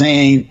 I'm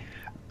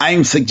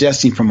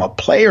suggesting from a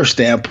player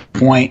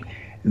standpoint,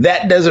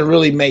 that doesn't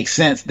really make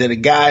sense, that a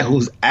guy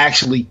who's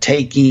actually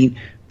taking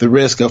the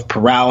risk of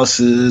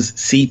paralysis,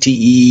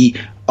 CTE,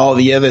 all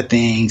the other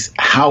things,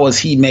 how is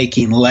he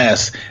making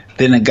less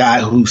than a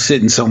guy who's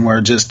sitting somewhere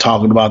just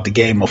talking about the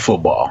game of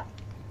football?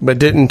 But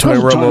didn't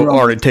Tony Romo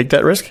already take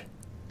that risk?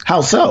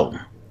 How so?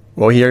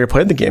 Well, he already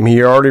played the game.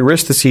 He already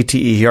risked the CTE.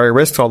 He already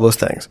risked all those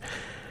things.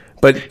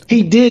 But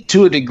he did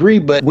to a degree,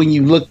 but when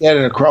you look at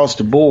it across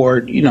the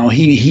board,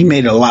 he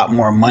made a lot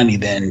more money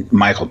than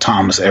Michael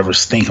Thomas ever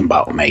was thinking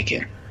about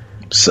making.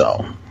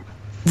 So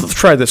let's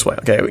try it this way.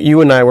 Okay,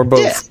 you and I were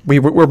both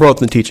we're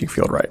both in the teaching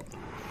field, right?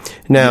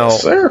 Now,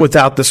 yes,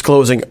 without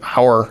disclosing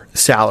our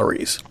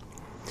salaries,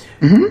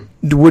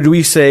 would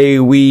we say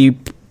we,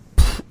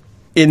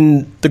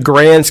 in the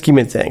grand scheme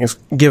of things,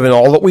 given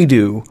all that we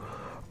do,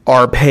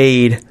 are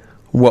paid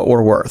what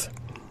we're worth?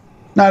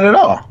 Not at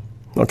all.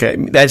 Okay,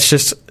 that's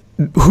just,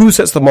 who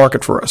sets the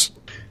market for us?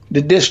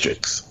 The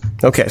districts.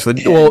 Okay, so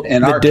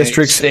the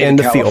districts and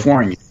the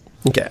California. field.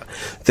 Okay,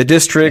 the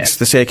districts,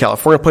 the state of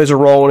California plays a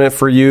role in it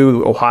for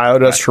you. Ohio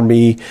does for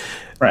me.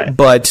 Right.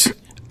 But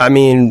I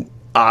mean,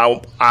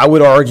 I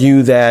would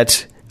argue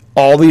that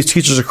all these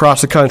teachers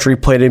across the country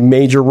played a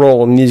major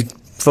role in these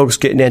folks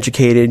getting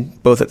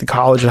educated, both at the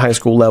college and high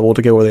school level,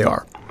 to get where they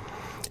are.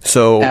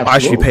 So I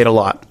should be paid a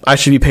lot. I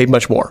should be paid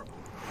much more.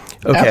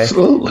 Okay.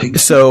 Absolutely.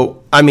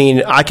 So, I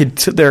mean, I could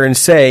sit there and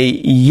say,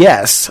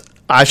 yes,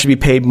 I should be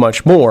paid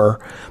much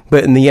more,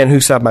 but in the end, who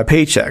set my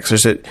paychecks?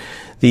 Is it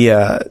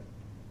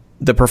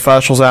the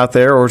professionals out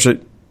there, or is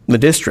it the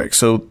district?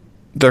 So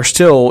they're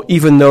still,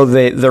 even though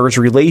there is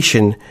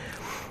relation,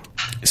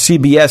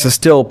 CBS is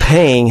still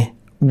paying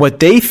what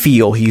they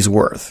feel he's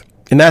worth.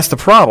 And that's the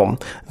problem.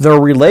 They're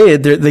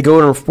related. They go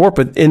in a report,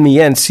 but in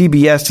the end,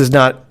 CBS does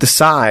not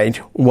decide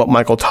what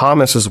Michael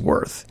Thomas is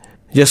worth.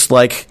 Just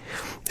like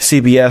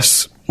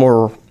CBS,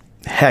 or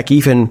heck,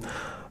 even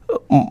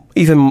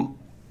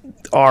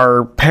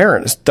our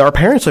parents don't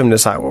even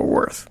decide what we're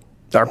worth.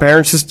 Our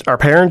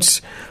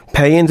parents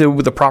pay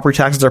into the property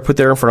taxes that are put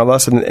there in front of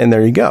us, and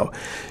there you go.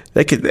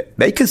 They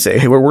could say,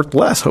 hey, we're worth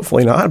less.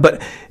 Hopefully not,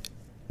 but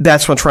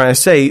that's what I'm trying to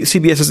say.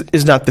 CBS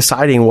is not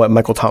deciding what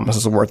Michael Thomas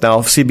is worth. Now,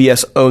 if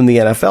CBS owned the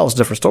NFL, it's a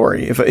different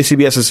story. If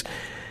CBS is,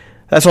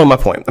 that's only my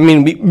point. I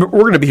mean, we're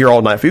going to be here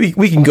all night. We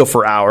can go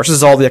for hours. This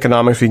is all the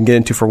economics we can get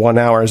into for 1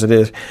 hour as it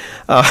is.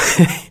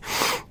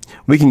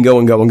 We can go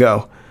and go and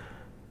go.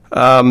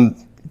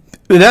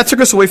 That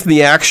took us away from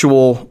the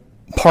actual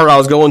part I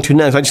was going to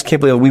next. I just can't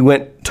believe we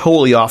went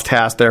totally off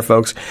task there,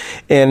 folks.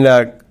 And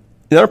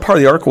another part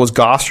of the article was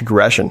Goff's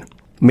regression.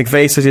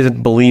 McVay says he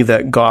doesn't believe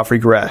that Goff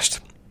regressed.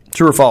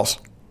 True or false?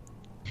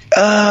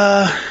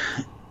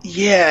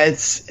 Yeah,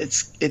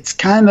 it's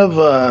kind of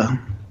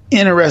a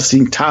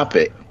interesting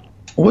topic.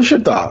 What's your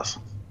thoughts?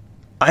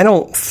 I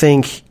don't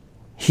think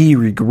he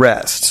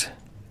regressed.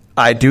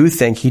 I do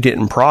think he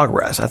didn't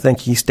progress. I think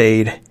he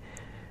stayed,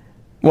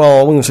 well,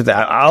 I'm going to say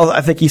that.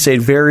 I think he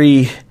stayed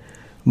very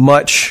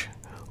much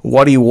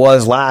what he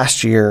was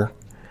last year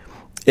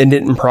and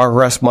didn't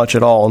progress much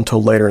at all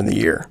until later in the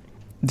year.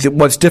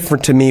 What's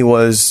different to me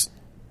was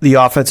the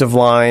offensive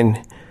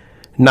line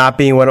not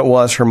being what it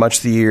was for much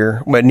of the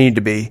year, what it needed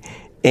to be,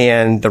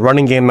 and the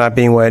running game not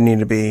being what it needed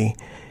to be.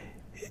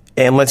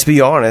 And let's be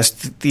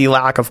honest, the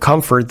lack of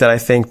comfort that I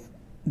think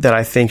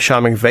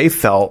Sean McVay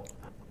felt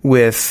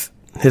with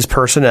his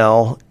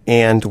personnel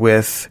and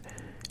with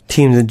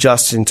teams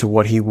adjusting to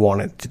what he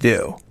wanted to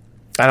do.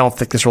 I don't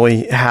think this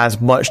really has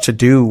much to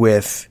do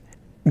with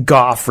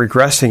Goff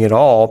regressing at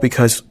all,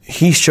 because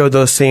he showed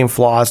those same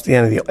flaws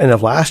at the end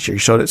of last year. He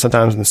showed it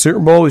sometimes in the Super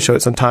Bowl. He showed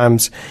it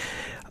sometimes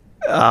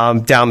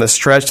down the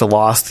stretch. The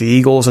loss to the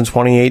Eagles in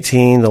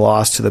 2018, the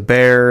loss to the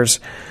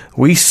Bears.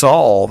 We saw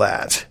all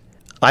that.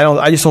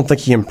 I just don't think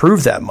he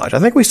improved that much. I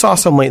think we saw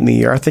some late in the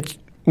year. I think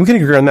we can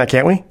agree on that,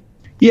 can't we?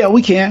 Yeah,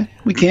 we can.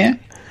 We can.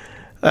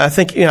 I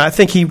think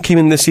he came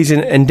in this season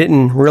and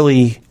didn't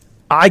really.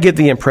 I get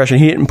the impression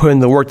he didn't put in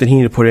the work that he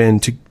needed to put in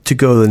to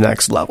go to the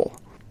next level.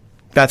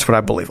 That's what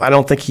I believe. I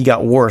don't think he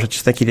got worse. I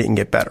just think he didn't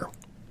get better.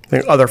 I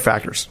think other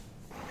factors.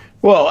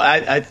 Well,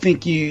 I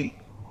think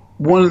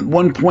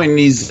one point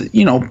needs,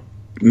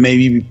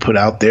 maybe put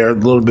out there a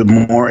little bit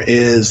more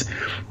is,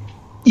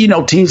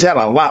 teams had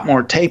a lot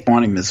more tape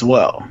on him as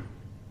well.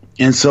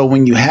 And so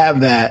when you have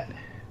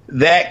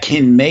that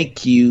can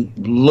make you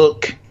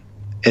look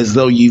as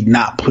though you've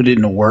not put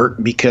in the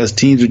work because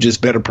teams are just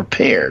better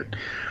prepared.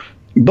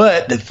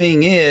 But the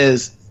thing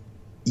is,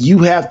 you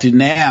have to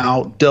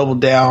now double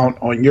down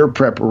on your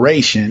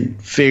preparation,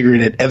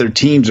 figuring that other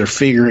teams are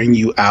figuring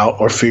you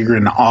out or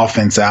figuring the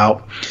offense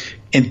out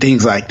and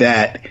things like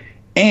that.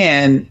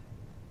 And,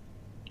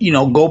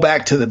 go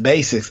back to the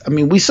basics. I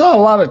mean, we saw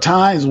a lot of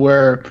times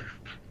where,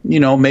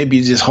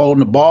 maybe just holding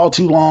the ball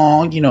too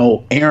long,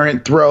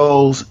 errant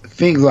throws,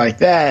 things like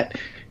that,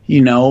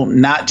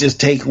 not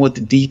just taking what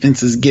the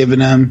defense is giving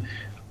them,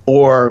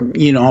 or,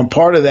 and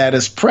part of that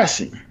is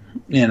pressing.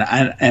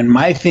 And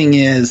my thing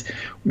is,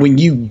 when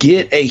you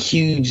get a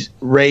huge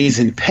raise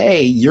in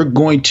pay, you're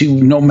going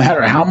to, no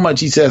matter how much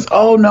he says,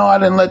 oh, no, I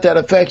didn't let that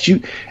affect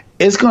you,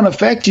 it's going to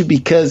affect you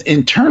because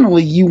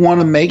internally you want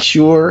to make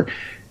sure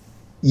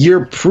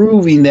you're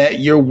proving that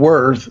you're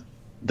worth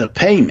the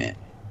payment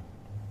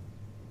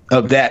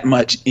of that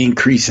much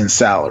increase in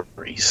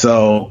salary.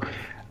 So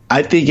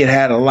I think it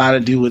had a lot to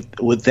do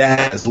with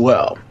that as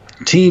well.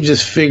 Teams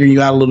just figuring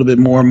you out a little bit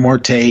more and more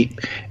tape,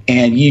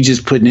 and you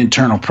just putting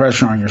internal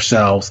pressure on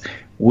yourselves,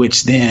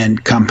 which then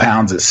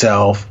compounds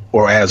itself,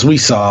 or as we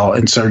saw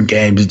in certain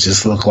games, it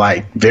just looked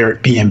like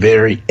being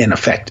very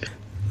ineffective.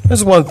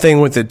 There's one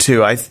thing with it,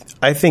 too. I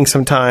think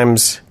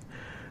sometimes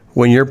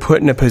when you're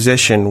put in a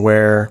position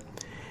where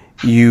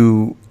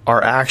you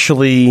are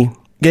actually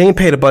getting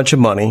paid a bunch of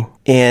money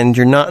and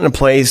you're not in a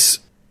place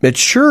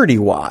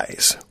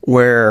maturity-wise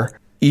where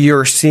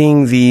you're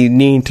seeing the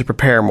need to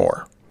prepare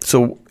more.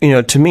 So,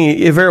 to me,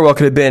 it very well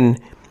could have been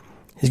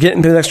he's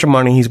getting paid extra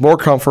money, he's more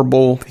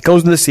comfortable, he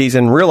goes into the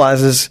season,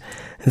 realizes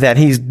that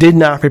he did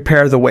not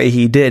prepare the way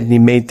he did, and he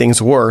made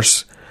things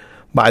worse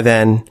by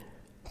then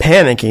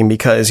panicking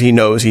because he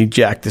knows he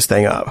jacked this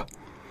thing up.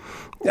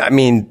 I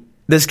mean,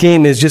 this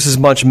game is just as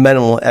much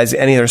mental as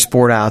any other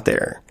sport out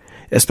there,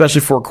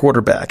 especially for a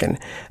quarterback. And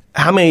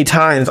how many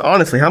times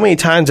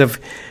have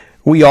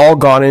we all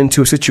gone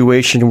into a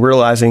situation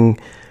realizing,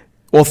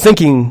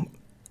 thinking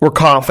we're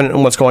confident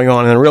in what's going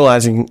on and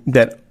realizing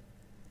that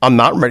I'm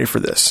not ready for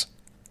this,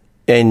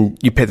 and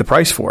you pay the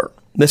price for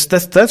it.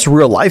 That's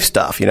real life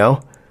stuff,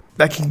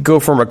 That can go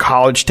from a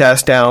college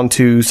test down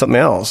to something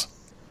else.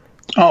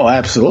 Oh,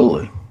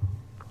 absolutely.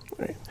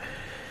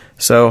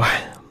 So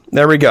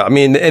there we go. I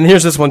mean, and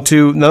here's this one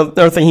too.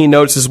 Another thing he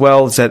notes as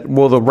well is that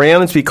will the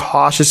Rams be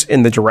cautious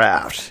in the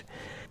draft?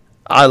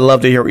 I'd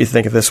love to hear what you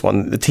think of this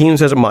one. The team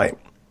says it might.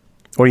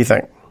 What do you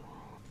think?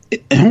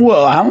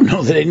 Well, I don't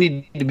know that they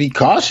need to be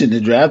cautious in the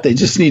draft. They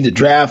just need to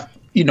draft,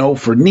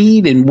 for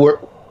need, and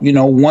work.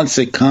 Once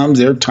it comes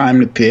their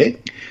time to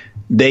pick,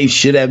 they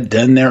should have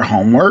done their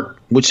homework,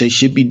 which they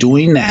should be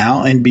doing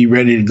now, and be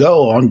ready to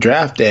go on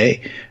draft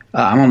day.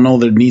 I don't know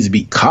that there needs to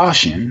be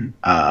caution.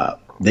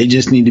 They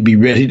just need to be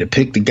ready to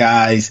pick the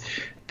guys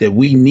that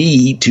we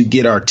need to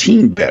get our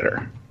team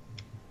better.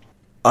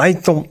 I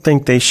don't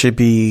think they should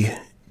be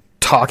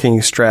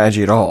talking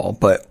strategy at all,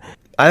 but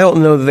I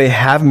don't know that they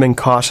haven't been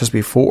cautious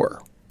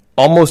before.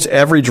 Almost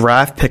every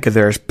draft pick of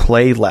theirs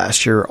played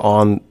last year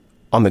on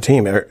the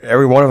team.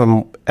 Every one of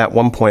them at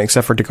one point,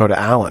 except for Dakota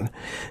Allen.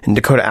 And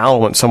Dakota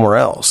Allen went somewhere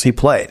else. He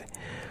played.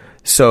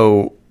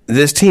 So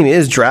this team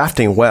is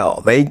drafting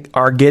well. They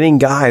are getting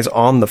guys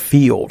on the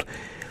field.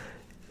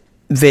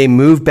 They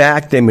move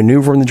back. They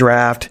maneuver in the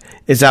draft.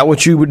 Is that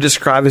what you would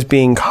describe as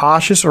being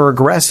cautious or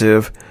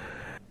aggressive?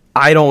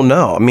 I don't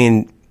know. I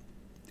mean,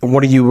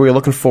 what are you really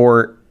looking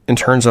for in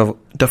terms of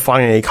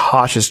defining a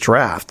cautious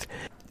draft?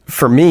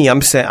 For me,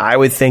 I'm saying I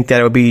would think that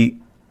it would be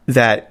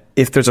that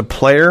if there's a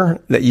player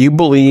that you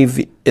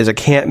believe is a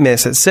can't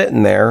miss that's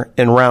sitting there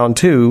in round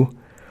 2,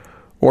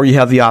 or you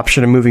have the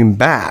option of moving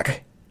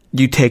back,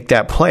 you take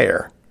that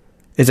player.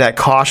 Is that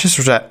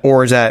cautious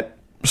or is that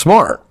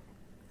smart?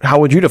 How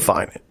would you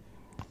define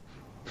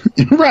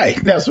it? Right.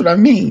 That's what I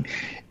mean.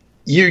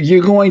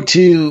 You're going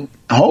to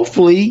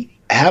hopefully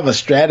have a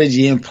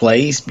strategy in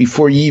place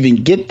before you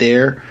even get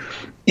there.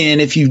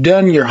 And if you've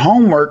done your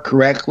homework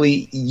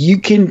correctly, you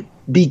can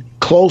be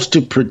close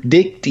to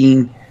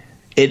predicting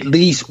at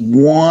least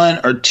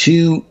 1 or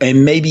 2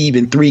 and maybe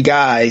even 3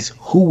 guys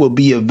who will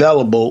be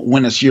available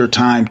when it's your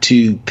time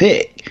to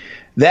pick.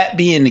 That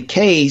being the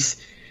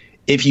case,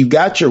 if you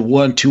got your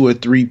 1, 2, or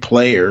 3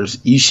 players,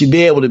 you should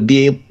be able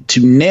to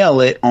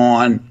nail it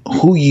on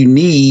who you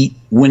need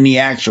when the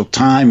actual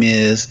time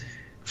is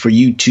for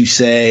you to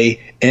say,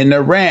 and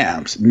the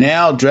Rams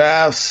now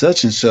draft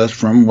such and such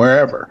from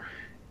wherever.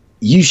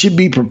 You should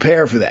be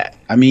prepared for that.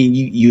 I mean,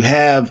 you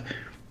have,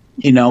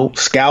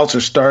 scouts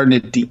are starting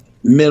at the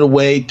middle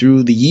way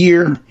through the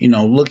year,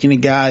 looking at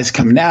guys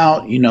coming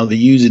out, they're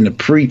using the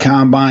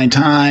pre-combine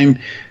time,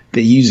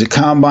 they use the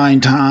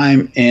combine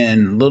time,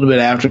 and a little bit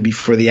after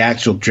before the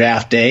actual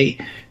draft day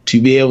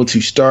to be able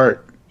to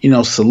start,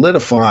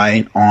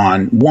 solidifying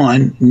on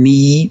 1,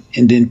 need,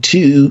 and then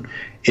 2,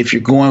 if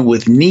you're going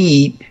with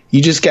need,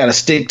 you just got to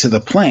stick to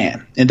the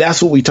plan. And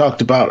that's what we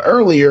talked about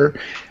earlier.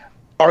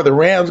 Are the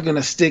Rams going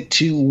to stick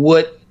to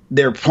what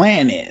their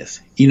plan is?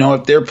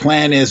 If their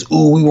plan is,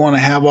 we want to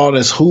have all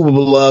this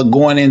hoopla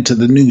going into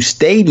the new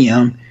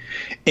stadium,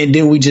 and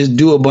then we just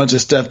do a bunch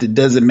of stuff that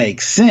doesn't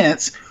make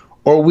sense,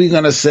 or are we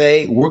going to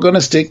say we're going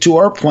to stick to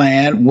our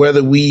plan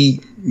whether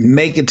we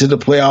make it to the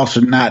playoffs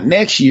or not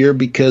next year,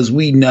 because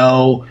we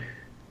know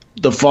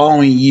the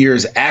following year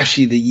is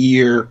actually the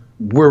year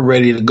we're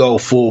ready to go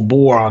full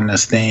bore on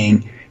this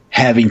thing,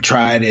 having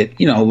tried it,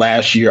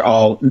 last year,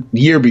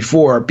 year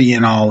before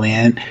being all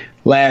in.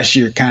 Last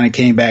year kind of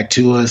came back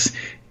to us.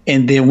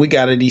 And then we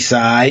got to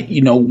decide,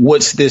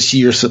 what's this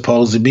year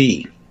supposed to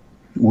be?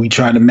 We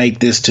trying to make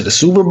this to the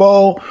Super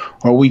Bowl,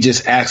 or are we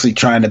just actually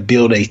trying to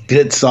build a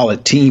good,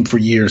 solid team for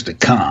years to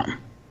come?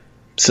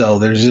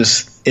 So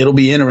it'll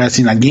be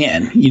interesting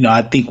again.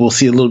 I think we'll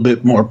see a little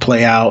bit more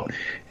play out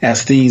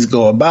as things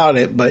go about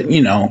it. But,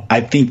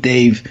 I think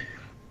they've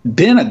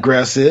been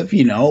aggressive.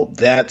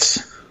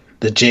 That's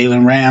the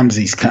Jalen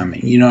Ramsey's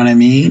coming. You know what I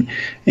mean?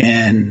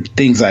 And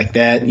things like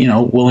that,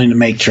 willing to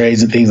make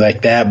trades and things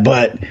like that.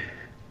 But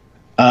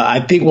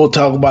I think we'll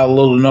talk about a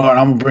little more, and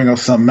I'm going to bring up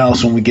something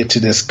else when we get to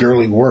this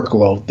Gurley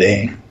workload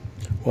thing.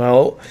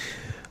 Well,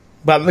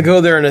 about to go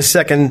there in a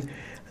second.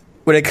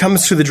 When it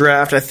comes to the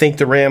draft, I think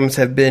the Rams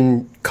have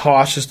been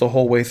cautious the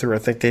whole way through. I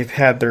think they've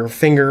had their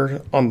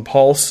finger on the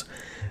pulse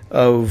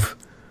of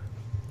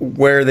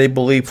where they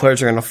believe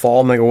players are going to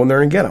fall, and they go in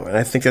there and get them. And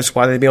I think that's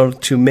why they've been able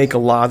to make a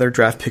lot of their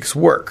draft picks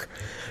work.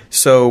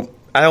 So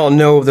I don't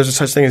know if there's a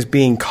such thing as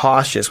being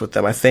cautious with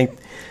them. I think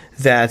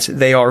that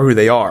they are who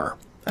they are.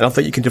 I don't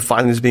think you can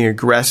define them as being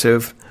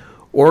aggressive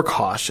or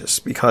cautious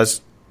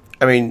because,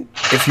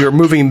 if you're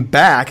moving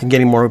back and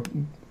getting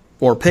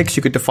more picks,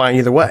 you could define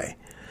either way.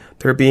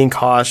 They're being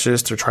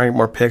cautious, they're trying to get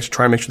more picks,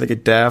 trying to make sure they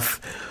get depth.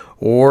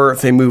 Or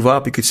if they move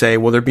up, you could say,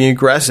 well, they're being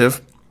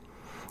aggressive,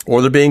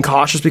 or they're being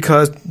cautious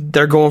because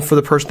they're going for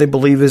the person they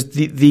believe is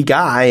the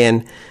guy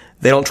and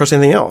they don't trust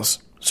anything else.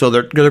 So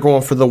they're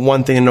going for the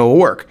one thing and know will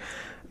work.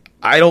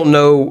 I don't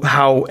know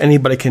how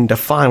anybody can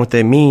define what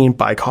they mean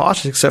by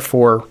cautious except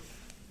for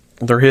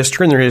their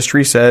history, and their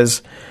history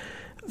says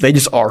they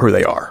just are who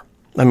they are.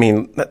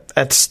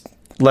 That's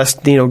less,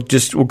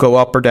 just will go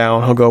up or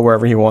down. He'll go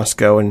wherever he wants to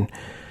go, and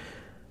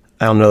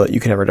I don't know that you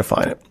can ever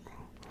define it.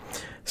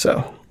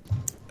 So,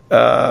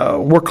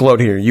 workload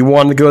here. You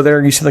wanted to go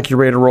there. You seem like you're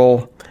ready to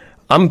roll.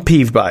 I'm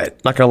peeved by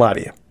it. Not gonna lie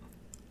to you.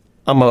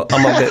 I'm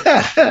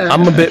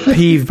a bit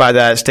peeved by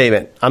that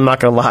statement. I'm not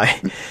gonna lie.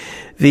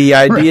 The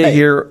idea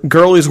here,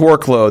 Gurley's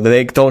workload.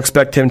 They don't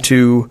expect him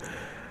to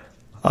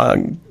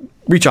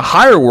reach a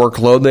higher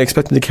workload. They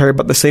expect him to carry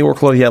about the same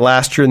workload he had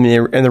last year,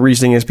 and the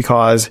reasoning is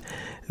because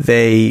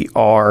they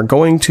are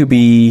going to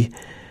be,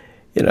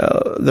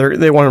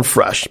 they want him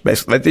fresh,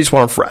 basically. They just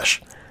want him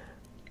fresh.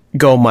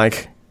 Go,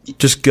 Mike.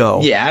 Just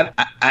go. Yeah,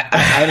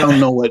 I don't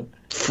know what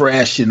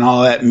fresh and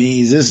all that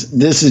means.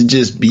 This is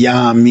just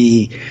beyond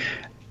me.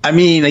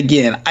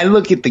 Again, I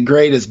look at the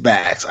greatest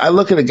backs. I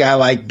look at a guy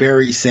like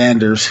Barry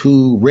Sanders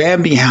who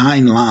ran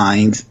behind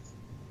lines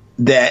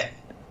that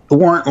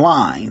weren't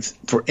lines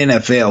for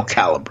NFL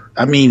caliber.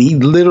 He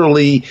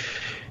literally,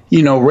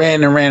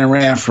 ran and ran and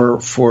ran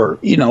for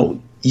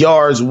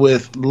yards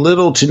with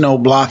little to no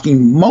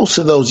blocking most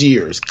of those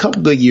years. A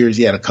couple good years,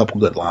 he had a couple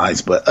good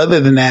lines. But other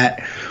than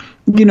that,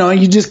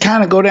 you just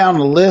kind of go down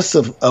the list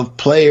of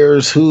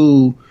players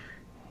who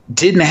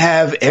didn't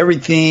have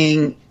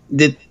everything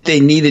that they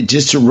needed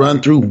just to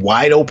run through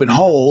wide open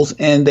holes,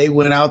 and they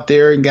went out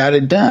there and got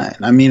it done.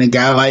 A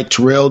guy like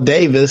Terrell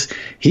Davis,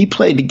 he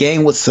played the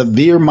game with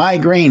severe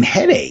migraine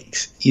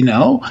headaches,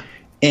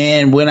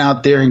 and went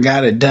out there and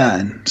got it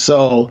done.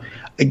 So,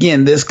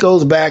 again, this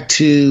goes back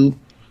to,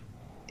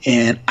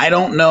 and I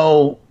don't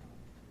know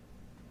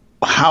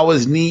how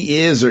his knee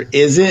is or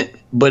isn't,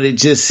 but it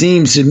just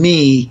seems to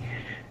me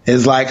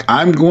as like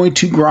I'm going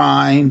to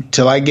grind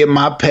till I get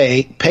my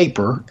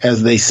paper,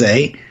 as they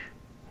say,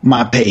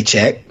 my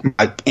paycheck,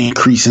 my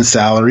increase in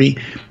salary.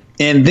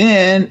 And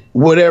then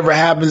whatever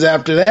happens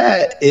after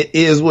that, it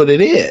is what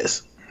it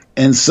is.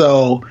 And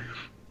so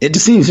it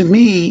just seems to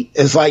me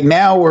it's like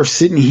now we're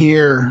sitting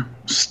here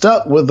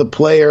stuck with a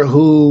player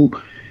who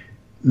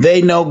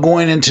they know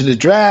going into the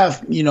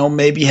draft,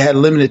 maybe had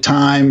limited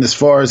time as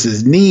far as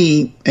his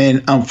knee.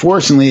 And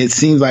unfortunately, it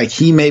seems like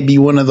he may be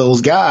one of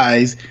those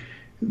guys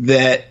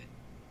that,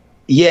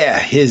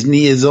 his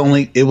knee was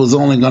only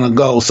going to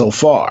go so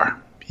far.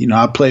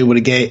 I played with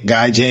a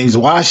guy, James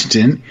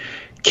Washington,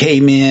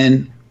 came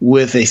in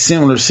with a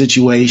similar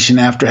situation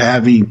after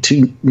having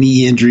 2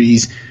 knee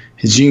injuries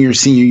his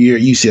senior year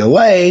at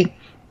UCLA,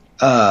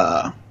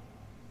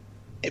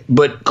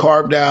 but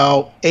carved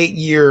out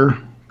 8-year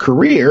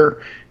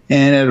career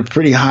and at a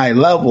pretty high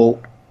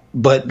level.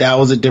 But that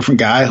was a different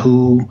guy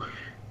who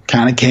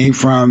kind of came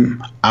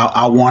from,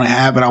 I want to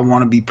have it. I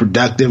want to be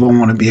productive. I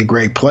want to be a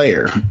great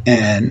player.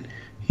 And,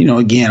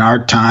 again,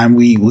 our time,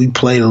 we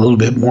played a little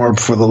bit more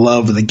for the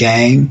love of the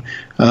game,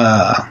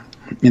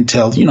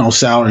 until,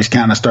 salaries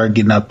kind of started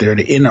getting up there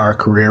to end our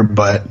career.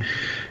 But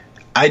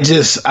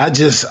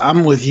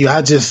I'm with you.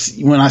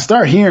 When I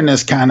start hearing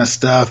this kind of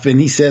stuff and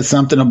he said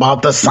something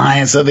about the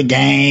science of the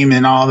game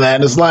and all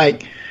that, it's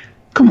like,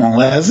 come on,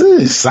 Les,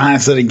 this is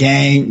science of the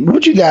game.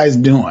 What you guys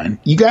doing?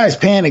 You guys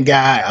paying a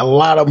guy a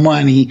lot of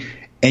money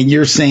and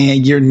you're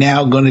saying you're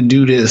now going to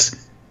do this.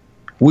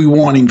 We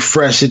want him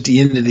fresh at the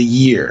end of the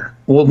year.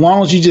 Well, why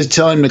don't you just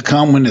tell him to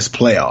come when it's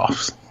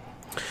playoffs?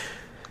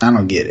 I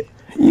don't get it.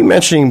 You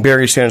mentioning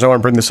Barry Sanders, I want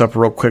to bring this up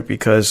real quick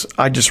because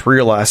I just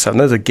realized something.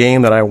 There's a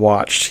game that I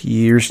watched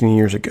years and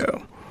years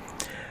ago.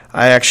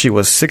 I actually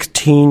was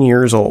 16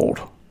 years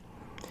old.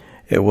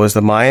 It was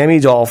the Miami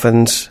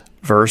Dolphins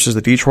versus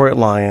the Detroit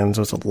Lions.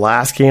 It was the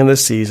last game of the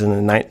season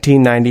in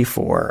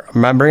 1994.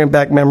 Am I bringing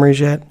back memories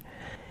yet?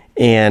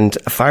 And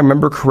if I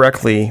remember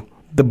correctly,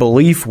 the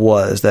belief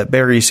was that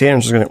Barry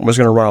Sanders was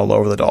going to run all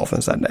over the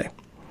Dolphins that day.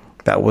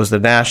 That was the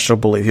national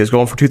belief. He was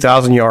going for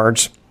 2,000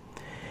 yards.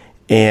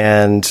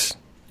 And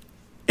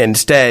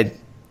instead,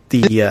 do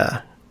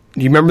you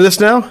remember this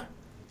now?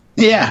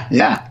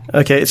 Yeah.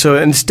 Okay, so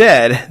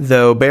instead,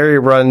 though, Barry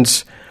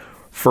runs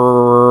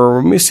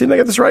for, let me see if I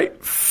get this right,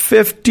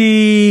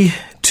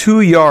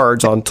 52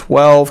 yards on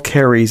 12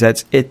 carries.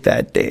 That's it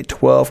that day.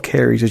 12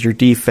 carries as your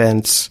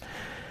defense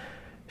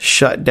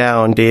shut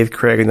down Dave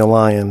Krieg and the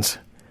Lions.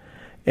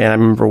 And I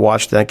remember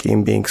watching that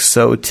game being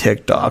so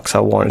ticked off because I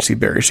wanted to see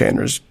Barry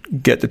Sanders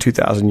get the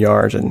 2,000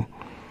 yards, and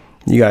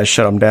you guys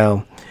shut him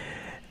down.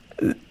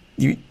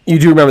 You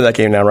do remember that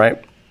game now,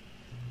 right?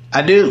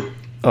 I do.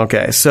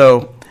 Okay,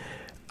 so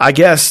I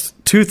guess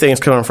 2 things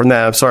coming from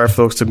that. I'm sorry,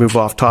 folks, to move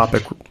off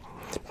topic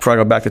before I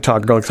go back to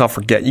Todd Gurley, because I'll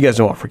forget. You guys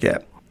don't want to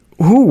forget.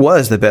 Who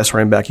was the best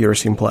running back you ever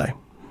seen play?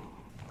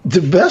 The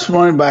best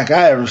running back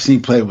I ever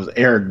seen play was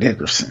Eric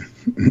Dickerson,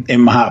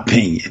 in my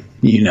opinion.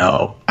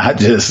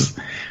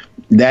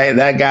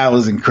 That guy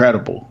was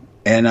incredible.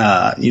 And,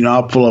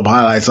 I'll pull up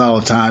highlights all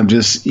the time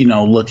just,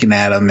 looking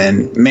at him.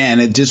 And,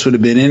 man, it just would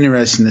have been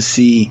interesting to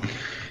see,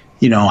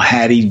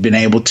 had he been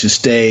able to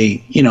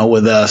stay,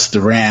 with us,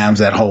 the Rams,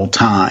 that whole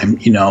time.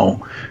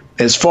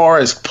 As far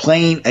as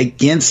playing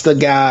against the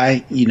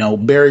guy,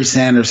 Barry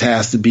Sanders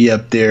has to be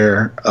up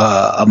there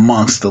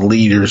amongst the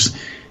leaders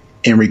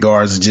in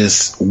regards to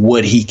just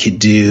what he could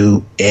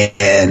do.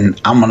 And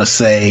I'm going to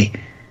say,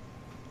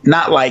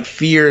 not like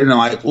fear and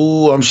like,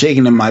 ooh, I'm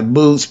shaking in my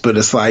boots, but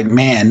it's like,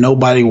 man,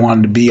 nobody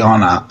wanted to be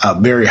on a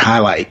very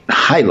highlight.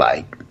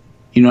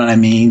 You know what I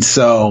mean?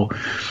 So,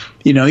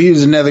 he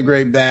was another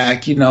great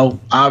back.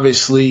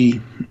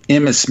 Obviously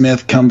Emmitt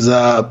Smith comes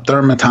up,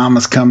 Thurman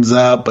Thomas comes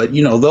up, but,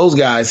 those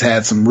guys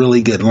had some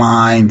really good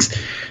lines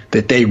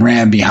that they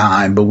ran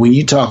behind. But when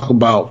you talk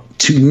about,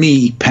 to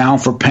me,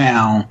 pound for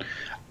pound,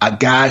 a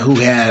guy who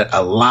had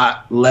a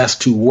lot less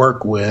to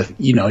work with,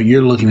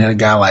 you're looking at a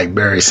guy like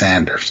Barry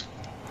Sanders.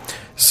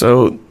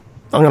 So I'm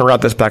going to wrap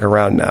this back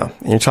around now.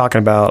 And you're talking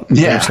about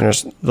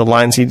the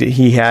lines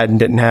he had and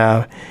didn't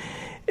have.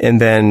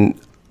 And then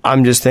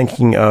I'm just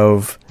thinking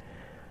of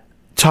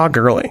Todd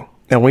Gurley.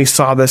 And we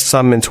saw this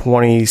some in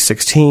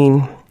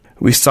 2016.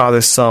 We saw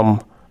this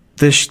some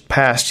this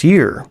past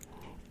year.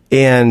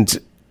 And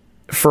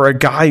for a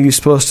guy who's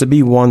supposed to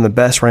be one of the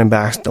best running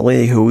backs in the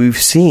league, who we've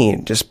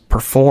seen just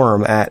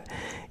perform at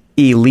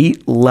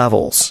elite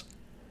levels,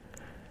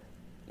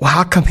 well,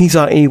 how come he's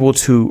not able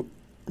to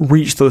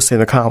reach those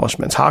same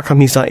accomplishments? How come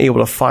he's not able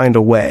to find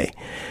a way?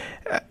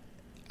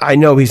 I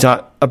know he's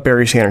not a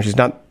Barry Sanders.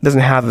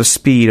 Doesn't have the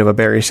speed of a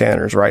Barry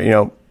Sanders, right?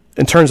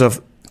 In terms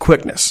of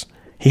quickness,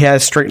 he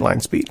has straight line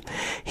speed.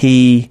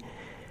 He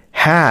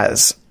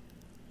has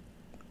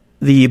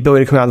the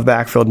ability to come out of the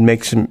backfield and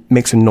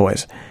make some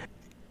noise.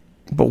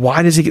 But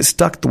why does he get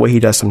stuck the way he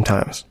does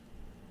sometimes?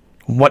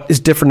 What is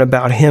different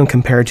about him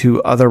compared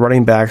to other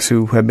running backs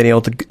who have been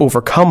able to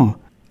overcome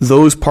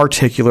those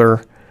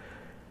particular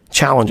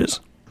challenges?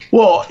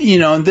 Well,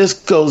 and this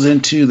goes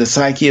into the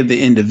psyche of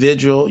the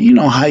individual,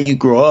 how you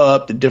grow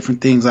up, the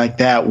different things like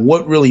that,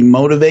 what really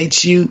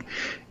motivates you.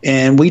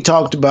 And we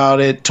talked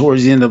about it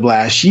towards the end of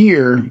last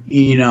year,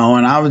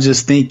 and I was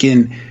just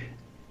thinking,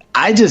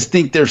 I just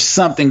think there's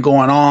something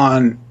going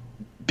on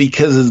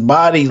because his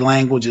body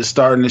language is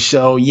starting to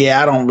show,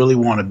 I don't really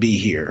want to be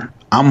here.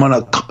 I'm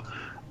going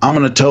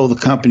to toe the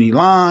company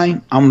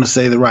line. I'm going to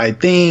say the right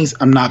things.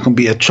 I'm not going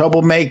to be a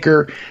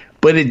troublemaker.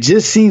 But it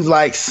just seems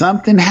like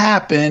something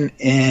happened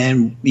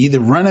in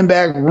either running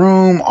back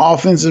room,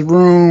 offensive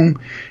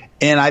room.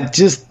 And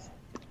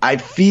I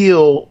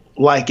feel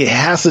like it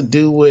has to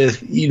do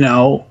with,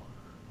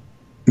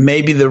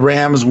 maybe the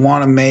Rams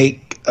want to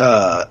make,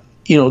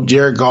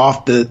 Jared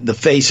Goff the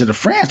face of the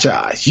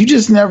franchise. You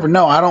just never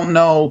know. I don't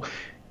know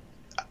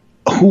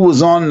who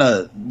was on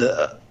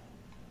the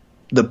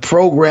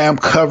program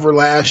cover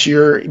last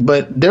year,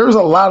 but there's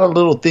a lot of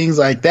little things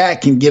like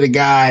that can get a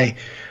guy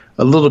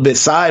a little bit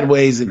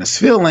sideways in his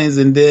feelings,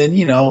 and then,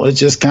 it's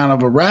just kind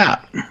of a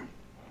wrap.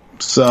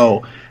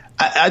 So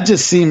I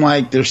just seem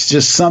like there's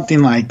just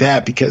something like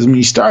that, because when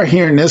you start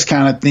hearing this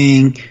kind of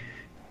thing,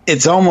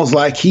 it's almost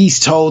like he's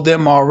told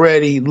them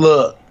already,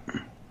 look,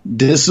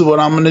 this is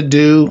what I'm going to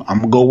do. I'm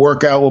going to go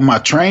work out with my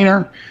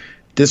trainer.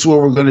 This is what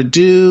we're going to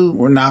do.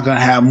 We're not going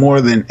to have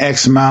more than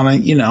X amount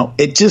of,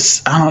 it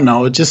just, I don't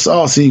know. It just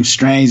all seems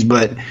strange.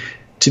 But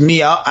to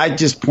me, I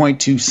just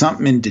point to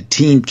something into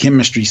team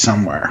chemistry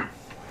somewhere.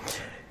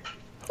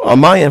 On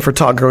my end, for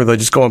Todd Gurley, though,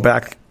 just going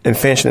back and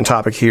finishing the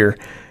topic here,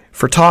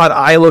 for Todd,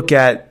 I look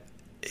at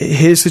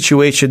his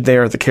situation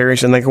there at the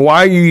Carriers and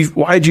why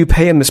did you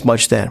pay him this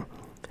much then?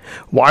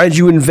 Why did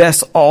you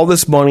invest all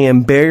this money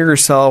and bury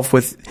yourself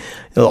with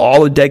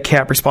all the dead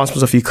cap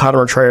responsibilities if you cut him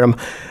or trade him,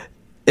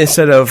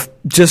 instead of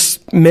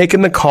just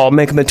making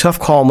the tough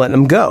call and letting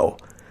him go?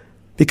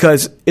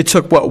 Because it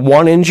took,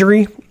 one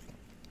injury,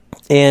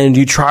 and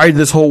you tried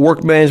this whole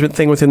work management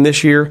thing with him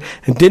this year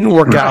and didn't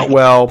work out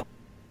well.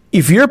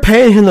 If you're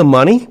paying him the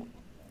money,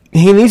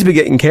 he needs to be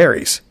getting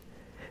carries.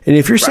 And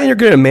if you're saying you're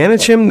going to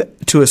manage him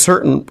to a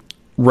certain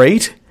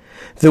rate,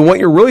 then what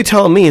you're really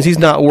telling me is he's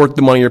not worth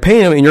the money you're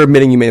paying him, and you're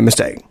admitting you made a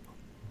mistake.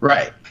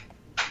 Right.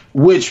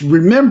 Which,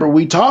 remember,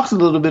 we talked a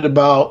little bit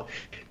about,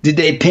 did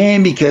they pay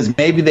him because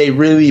maybe they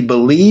really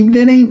believed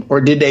in him,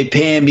 or did they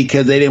pay him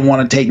because they didn't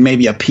want to take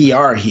maybe a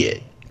PR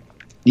hit?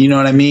 You know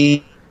what I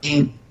mean?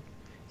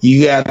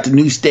 You got the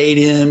new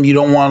stadium. You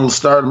don't want to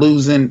start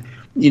losing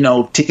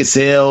ticket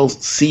sales,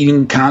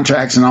 seating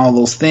contracts, and all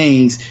those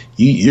things.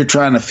 You're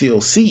trying to fill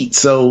seats.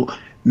 So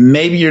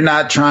maybe you're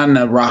not trying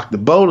to rock the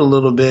boat a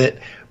little bit.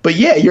 But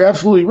yeah, you're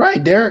absolutely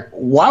right, Derek.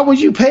 Why would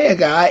you pay a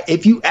guy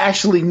if you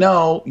actually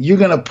know you're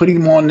going to put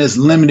him on this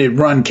limited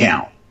run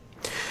count?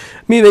 I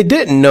mean, they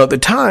didn't know at the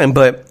time,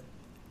 but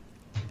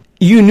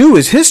you knew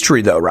his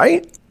history, though,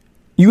 right?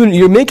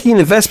 You're making an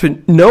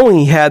investment knowing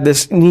he had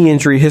this knee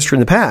injury history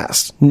in the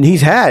past.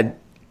 He's had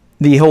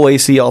the whole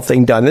ACL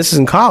thing done. This is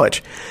in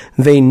college.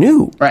 They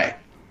knew. Right.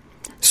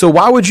 So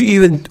why would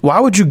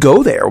you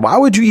go there? Why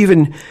would you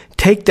even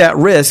take that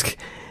risk?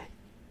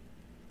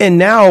 And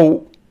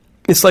now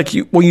it's like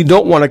you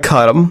don't want to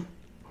cut him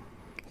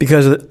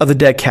because of the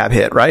dead cap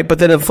hit, right? But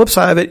then on the flip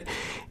side of it,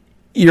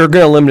 you're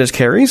going to limit his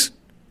carries.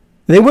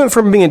 They went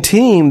from being a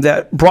team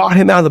that brought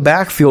him out of the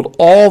backfield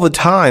all the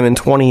time in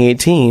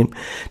 2018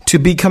 to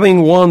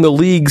becoming one of the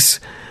league's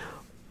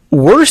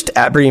worst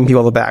at bringing people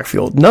out of the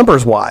backfield,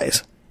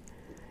 numbers-wise.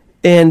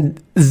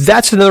 And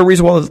that's another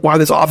reason why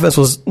this offense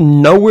was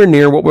nowhere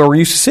near what we were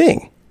used to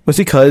seeing, was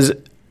because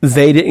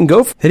they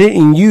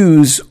didn't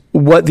use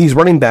what these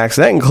running backs,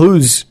 that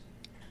includes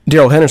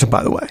Darrell Henderson,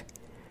 by the way,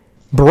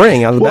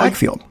 bring out of the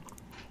backfield.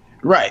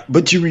 Right.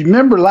 But you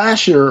remember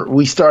last year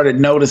we started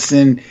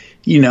noticing,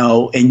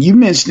 and you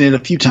mentioned it a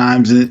few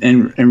times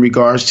in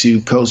regards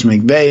to Coach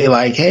McVay,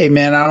 like, hey,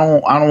 man, I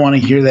don't want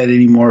to hear that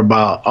anymore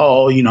about,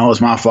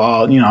 it's my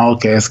fault.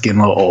 Okay, it's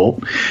getting a little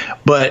old.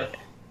 But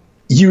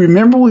you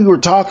remember we were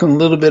talking a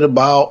little bit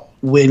about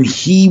when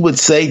he would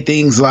say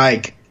things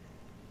like,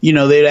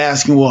 they'd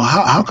ask him, well,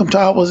 how come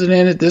Todd wasn't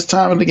in at this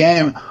time of the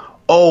game?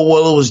 Oh,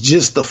 well, it was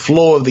just the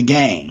flow of the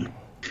game.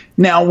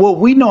 Now, what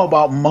we know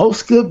about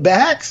most good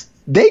backs,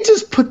 they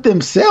just put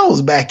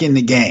themselves back in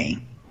the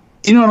game.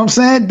 You know what I'm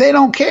saying? They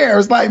don't care.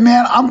 It's like,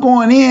 man, I'm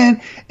going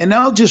in, and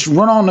they'll just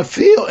run on the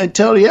field and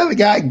tell the other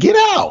guy, get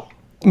out.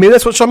 Maybe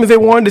that's what Sean McVay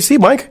wanted to see,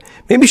 Mike.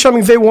 Maybe Sean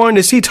McVay wanted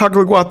to see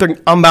Tucker go out there,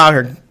 I'm out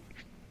here.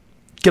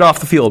 Get off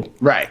the field.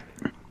 Right.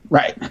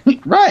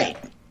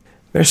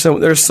 There's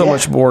so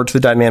much more to the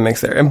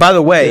dynamics there. And by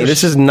the way,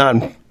 this is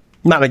not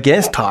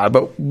against Todd,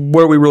 but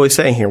what are we really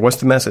saying here? What's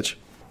the message?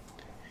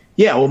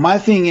 Yeah, well, my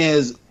thing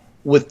is,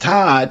 with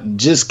Todd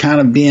just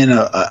kind of being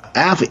a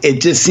athlete,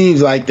 it just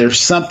seems like there's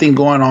something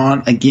going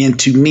on. Again,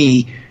 to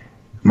me,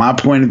 my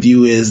point of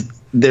view is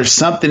there's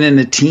something in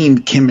the team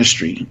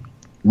chemistry.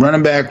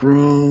 Running back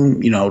room,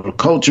 the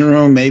coaching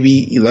room, maybe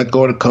you let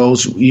go of the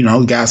coach,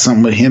 got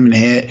something with him in the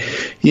head,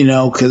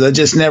 because I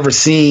just never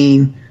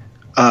seen,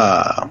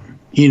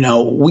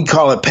 we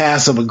call it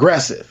passive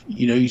aggressive.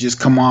 You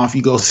just come off,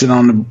 you go sit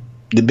on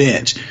the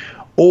bench.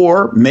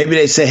 Or maybe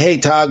they say, hey,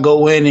 Todd,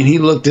 go in. And he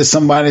looked at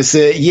somebody and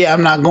said, yeah,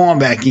 I'm not going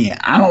back in.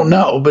 I don't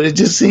know. But it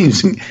just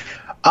seems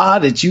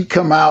odd that you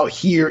come out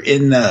here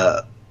in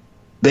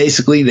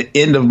basically the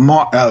end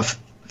of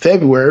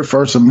February,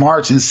 1st of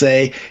March, and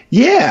say,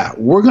 yeah,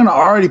 we're going to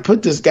already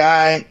put this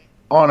guy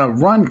on a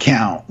run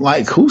count.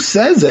 Like, who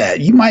says that?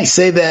 You might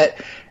say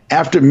that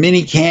after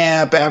mini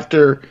camp,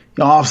 after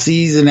off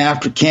season,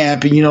 after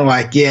camp, and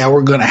like, yeah,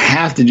 we're going to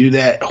have to do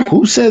that.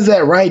 Who says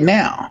that right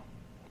now?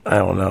 I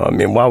don't know. I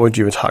mean, why would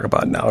you even talk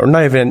about it now? We're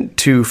not even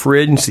to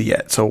free agency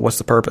yet. So what's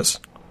the purpose?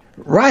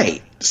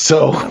 Right.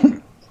 So,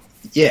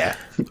 yeah.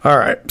 All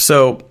right.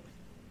 So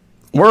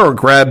we're a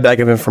grab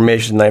bag of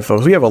information tonight,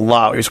 folks. We have a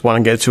lot we just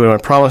want to get to, and I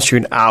promised you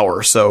an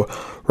hour. So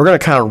we're going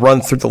to kind of run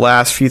through the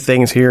last few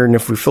things here, and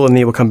if we feel the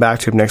need, we'll come back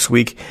to them next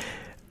week.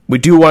 We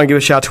do want to give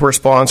a shout out to our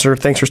sponsor.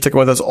 Thanks for sticking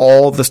with us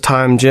all this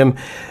time, Jim.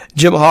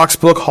 Jim Hawk's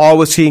book,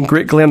 Hollywood Teen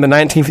Grit Glam, the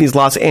 1950s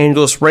Los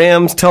Angeles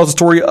Rams, tells the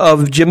story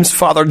of Jim's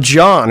father,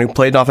 John, who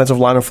played an offensive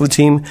lineman for the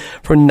team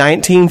from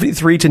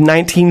 1953 to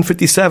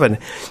 1957.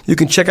 You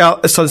can check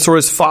out his son's story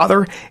of his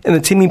father and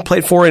the team he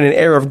played for in an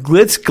era of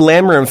glitz,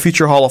 glamour, and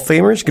future Hall of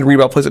Famers. You can read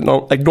about places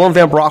like Norm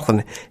Van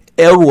Brocklin,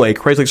 Elroy,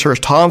 Crazy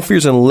Church, Tom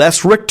Fears, and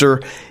Les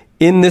Richter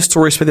in this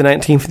story for the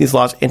 1950s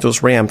Los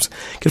Angeles Rams.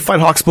 You can find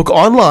Hawk's book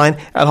online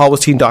at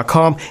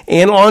HollywoodTeen.com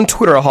and on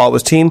Twitter at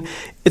HollywoodTeen.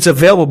 It's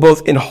available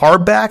both in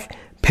hardback,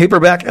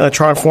 paperback, and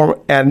electronic form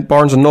at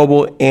Barnes &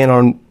 Noble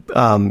and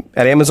on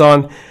at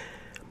Amazon.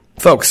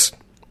 Folks,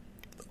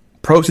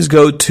 proceeds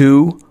go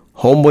to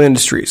Homeboy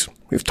Industries.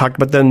 We've talked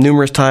about them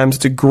numerous times.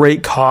 It's a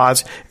great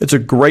cause. It's a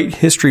great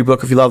history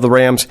book if you love the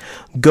Rams.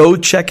 Go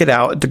check it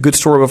out. It's a good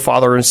story of a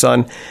father and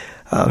son.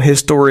 His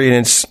story,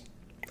 and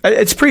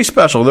it's pretty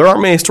special. There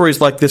aren't many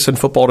stories like this in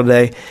football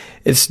today.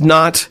 It's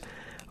not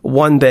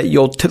one that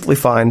you'll typically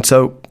find,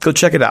 so go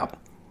check it out.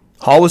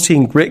 Hollywood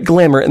Teen Grit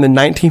Glamour in the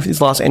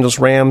 1950s Los Angeles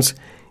Rams.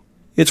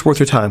 It's worth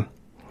your time.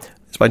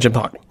 It's by Jim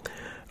Hawk.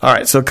 All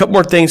right, so a couple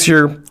more things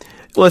here.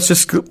 Let's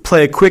just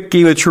play a quick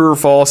game of true or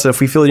false. If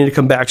we feel you need to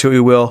come back to it,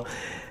 we will.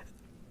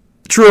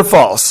 True or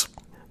false?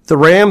 The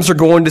Rams are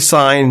going to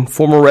sign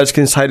former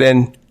Redskins tight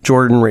end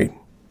Jordan Reed.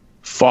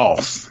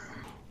 False.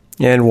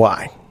 And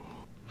why?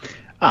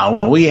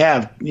 We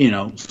have,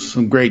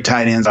 some great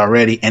tight ends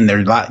already, and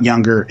they're a lot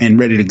younger and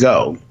ready to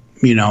go.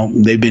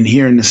 They've been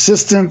here in the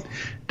system.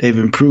 They've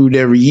improved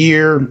every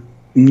year.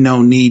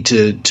 No need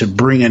to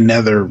bring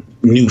another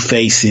new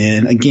face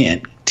in.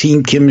 Again,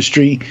 team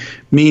chemistry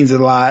means a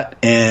lot,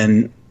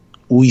 and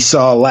we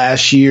saw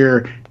last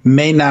year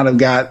may not have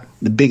got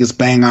the biggest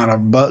bang on our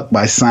buck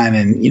by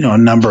signing, a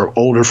number of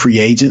older free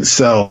agents.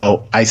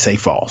 So I say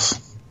false.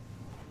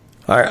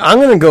 All right, I'm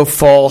going to go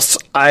false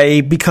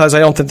because I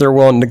don't think they're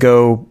willing to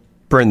go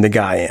bring the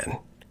guy in.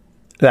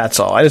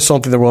 That's all. I just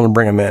don't think they're willing to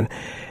bring him in.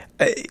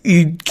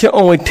 You can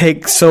only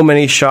take so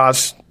many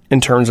shots in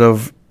terms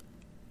of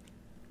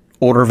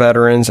older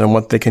veterans and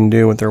what they can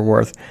do, what they're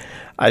worth.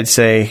 I'd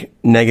say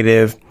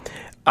negative.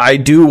 I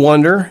do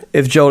wonder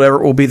if Gerald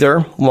Everett will be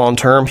there long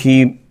term.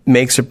 He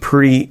makes a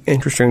pretty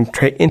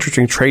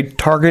interesting trade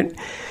target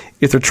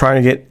if they're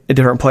trying to get a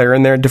different player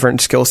in there, a different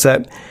skill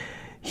set.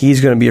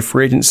 He's going to be a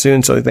free agent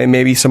soon, so they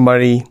may be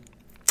thinking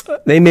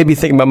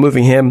about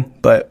moving him,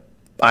 but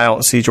I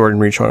don't see Jordan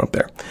Reed showing up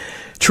there.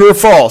 True or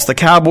false? The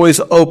Cowboys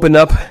open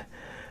up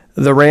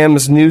the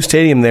Rams' new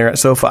stadium there at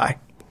SoFi.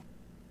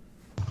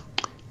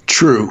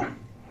 True.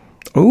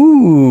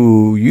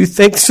 Ooh, you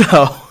think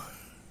so?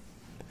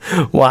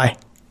 Why?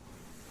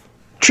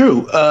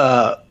 True.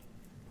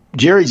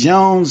 Jerry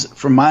Jones,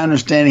 from my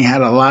understanding,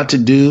 had a lot to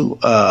do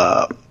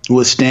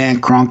with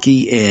Stan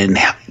Kroenke and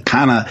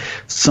kind of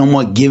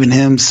somewhat giving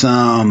him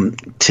some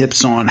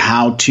tips on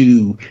how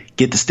to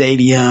get the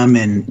stadium,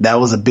 and that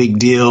was a big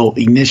deal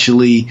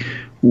initially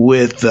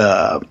with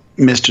Mr.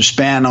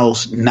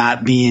 Spanos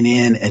not being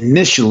in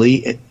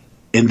initially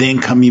and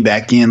then coming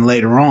back in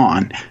later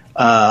on.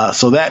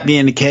 So that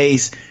being the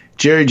case,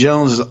 Jerry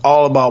Jones is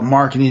all about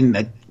marketing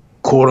the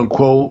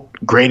quote-unquote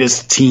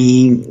greatest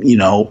team,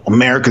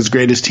 America's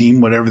greatest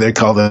team, whatever they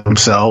call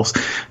themselves.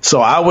 So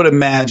I would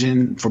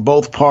imagine for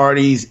both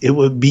parties, it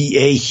would be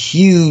a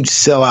huge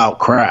sellout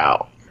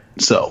crowd.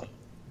 So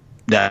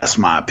that's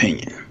my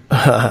opinion.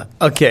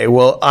 Okay,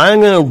 well, I'm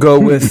going to go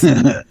with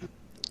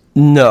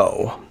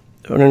no.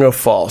 I'm going to go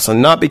false.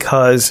 And not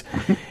because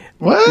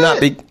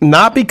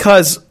not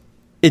because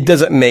it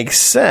doesn't make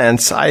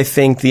sense. I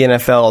think the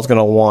NFL is going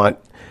to want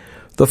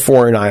the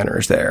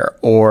 49ers there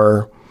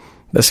or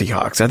the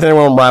Seahawks. I think they're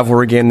going to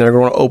rivalry game. They're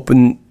going to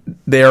open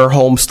their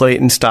home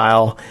slate and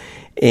style.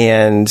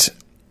 And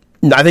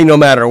I think no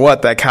matter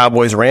what, that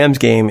Cowboys-Rams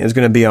game is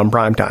going to be on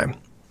primetime.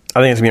 I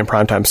think it's going to be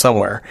on primetime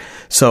somewhere.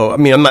 So,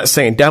 I'm not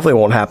saying it definitely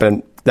won't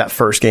happen that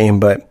first game,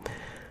 but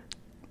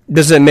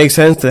does it make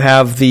sense to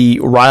have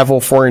the rival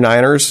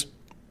 49ers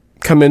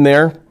come in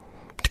there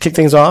to kick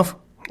things off?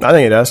 I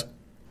think it does.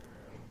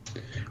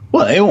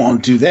 Well, they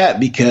won't do that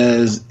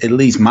because at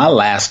least my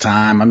last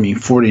time,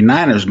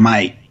 49ers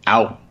might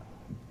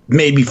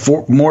maybe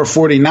more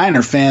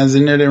 49er fans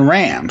in there than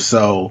Rams.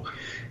 So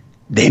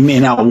they may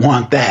not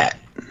want that.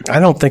 I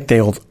don't think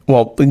they'll.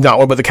 Well, not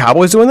what about the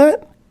Cowboys doing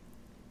that?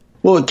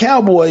 Well, the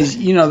Cowboys,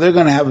 they're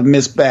going to have a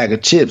mixed bag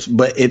of chips.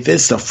 But if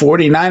it's the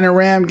 49er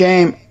Ram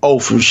game,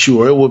 for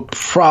sure, it would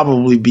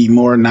probably be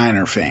more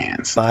Niner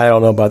fans. I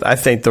don't know about that. I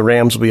think the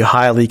Rams will be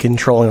highly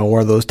controlling on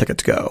where those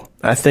tickets go.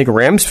 I think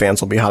Rams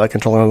fans will be highly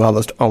controlling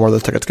on where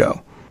those tickets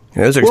go.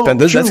 Those are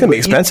expensive. That's going to be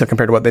expensive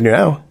compared to what they do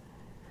now.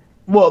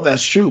 Well,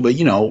 that's true. But,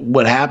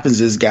 what happens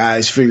is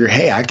guys figure,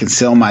 hey, I can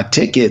sell my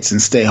tickets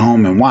and stay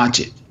home and watch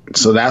it.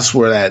 So that's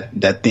where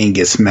that thing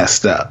gets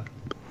messed up.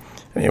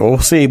 I mean, we'll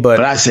see, but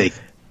I say...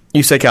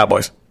 You say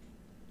Cowboys.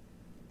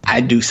 I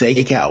do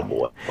say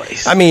Cowboys.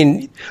 I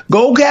mean...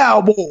 Go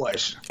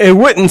Cowboys! It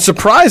wouldn't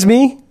surprise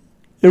me.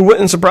 But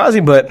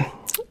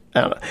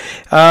I don't know.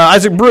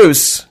 Isaac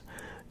Bruce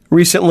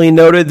recently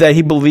noted that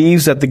he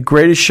believes that the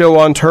greatest show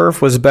on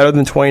turf was better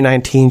than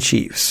 2019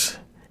 Chiefs.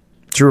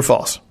 True or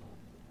false?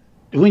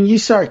 When you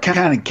start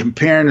kind of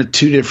comparing the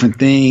two different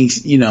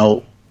things,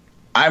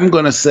 I'm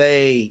going to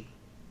say...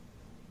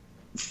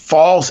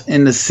 false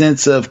in the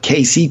sense of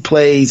KC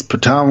plays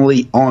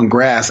predominantly on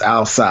grass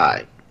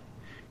outside.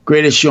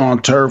 Greatest show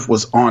on turf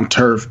was on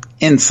turf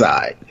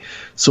inside.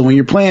 So when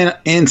you're playing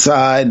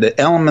inside, the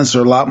elements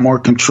are a lot more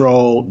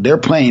controlled. They're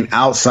playing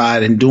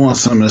outside and doing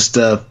some of the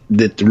stuff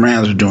that the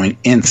Rams are doing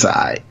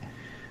inside.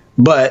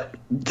 But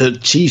the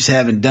Chiefs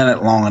haven't done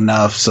it long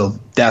enough, so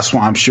that's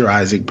why I'm sure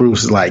Isaac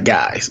Bruce is like,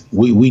 guys,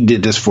 we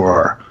did this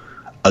for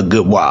a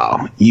good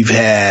while. You've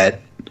had,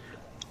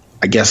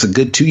 I guess, a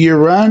good 2-year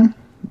run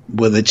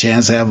with a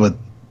chance to have a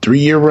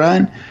 3-year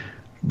run,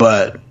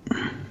 but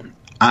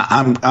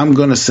I'm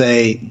going to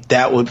say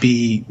that would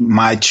be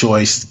my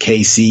choice,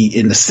 KC,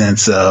 in the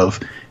sense of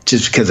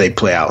just because they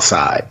play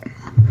outside.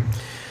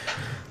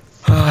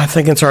 I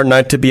think it's our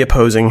night to be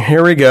opposing.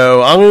 Here we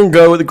go. I'm going to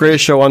go with the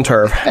greatest show on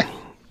turf.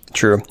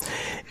 True.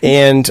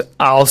 And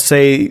I'll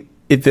say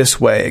it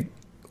this way.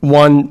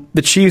 One,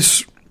 the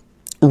Chiefs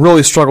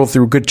really struggled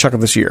through a good chunk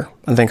of this year.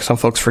 I think some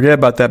folks forget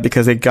about that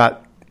because they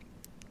got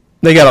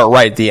it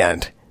right at the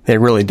end. They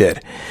really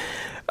did.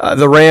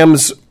 The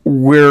Rams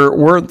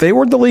were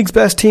the league's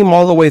best team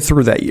all the way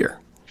through that year.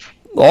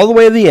 All the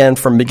way to the end,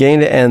 from beginning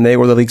to end, they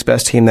were the league's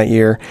best team that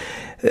year.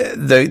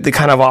 The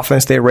kind of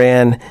offense they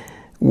ran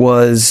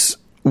was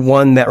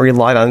one that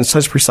relied on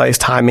such precise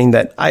timing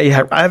that I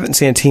haven't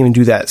seen a team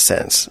do that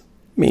since.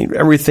 I mean,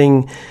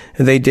 everything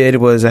they did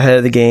was ahead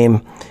of the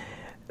game.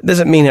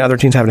 Doesn't mean that other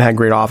teams haven't had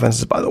great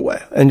offenses, by the way.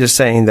 I'm just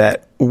saying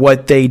that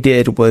what they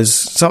did was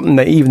something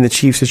that even the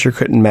Chiefs this year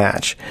couldn't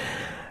match.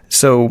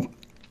 So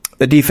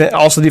the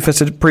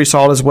defense is pretty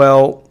solid as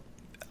well.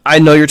 I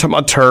know you're talking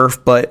about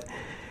turf, but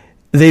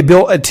they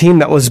built a team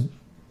that was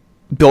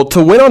built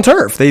to win on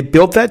turf. They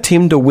built that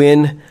team to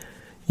win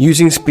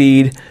using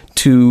speed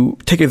to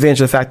take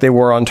advantage of the fact they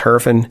were on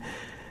turf, and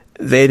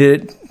they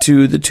did it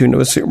to the tune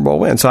of a Super Bowl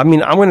win. So, I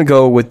mean, I'm going to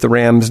go with the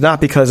Rams,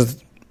 not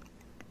because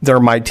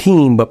they're my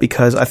team, but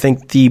because I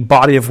think the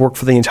body of work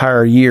for the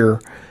entire year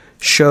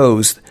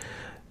shows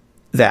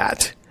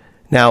that.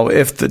 Now,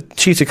 if the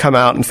Chiefs had come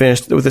out and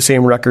finished with the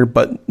same record,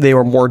 but they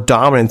were more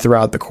dominant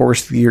throughout the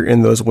course of the year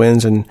in those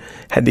wins and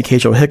had the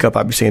occasional hiccup,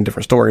 I'd be saying a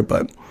different story.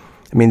 But,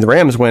 I mean, the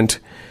Rams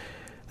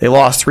they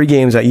lost 3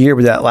 games that year,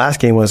 but that last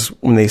game was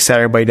when they sat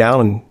everybody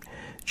down and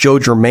Joe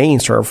Germain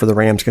started for the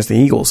Rams against the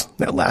Eagles,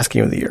 that last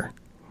game of the year.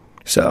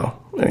 So,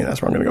 I mean,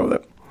 that's where I'm going to go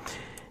with it.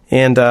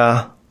 And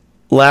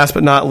last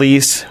but not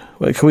least,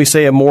 can we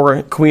play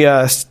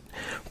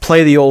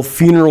the old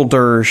funeral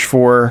dirge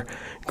for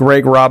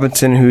Greg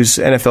Robinson, whose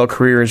NFL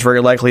career is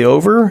very likely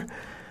over,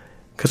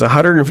 because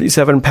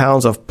 157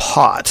 pounds of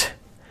pot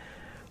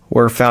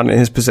were found in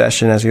his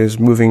possession as he was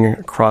moving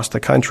across the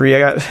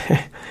country.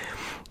 I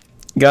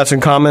got some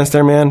comments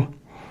there, man.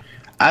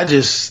 I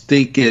just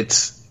think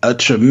it's a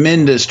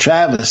tremendous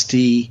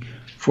travesty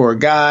for a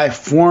guy,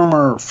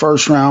 former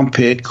first-round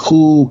pick,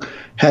 who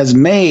has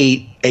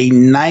made a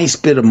nice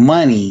bit of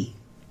money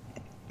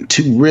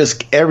to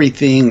risk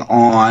everything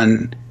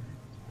on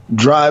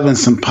driving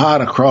some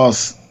pot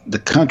across the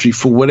country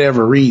for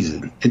whatever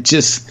reason. It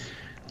just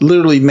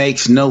literally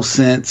makes no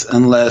sense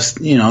unless,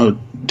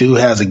 dude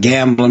has a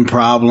gambling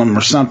problem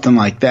or something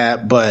like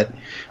that. But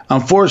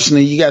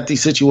unfortunately, you got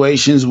these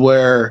situations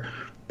where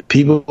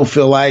people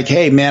feel like,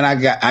 hey, man,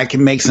 I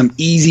can make some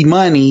easy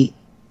money,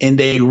 and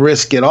they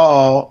risk it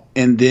all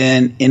and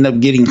then end up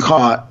getting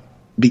caught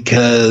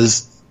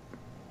because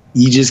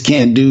you just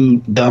can't do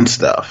dumb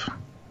stuff.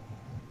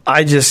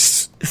 I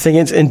just think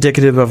it's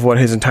indicative of what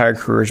his entire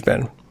career has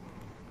been.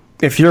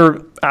 If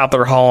you're out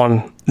there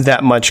hauling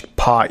that much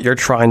pot, you're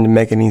trying to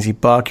make an easy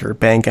buck, you're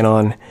banking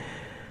on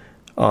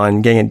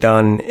getting it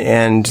done,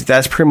 and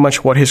that's pretty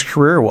much what his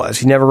career was.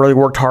 He never really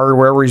worked hard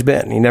wherever he's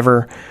been. He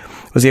never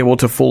was able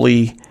to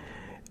fully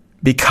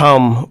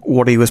become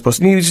what he was supposed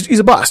to be. He's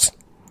a bust.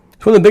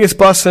 He's one of the biggest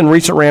busts in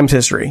recent Rams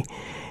history.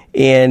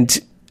 And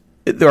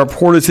there are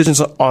poor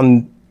decisions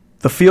on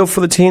the field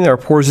for the team. There are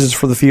poor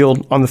decisions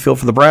on the field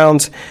for the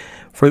Browns,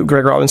 for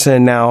Greg Robinson,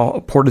 and now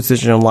a poor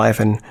decision in life.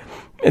 And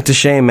it's a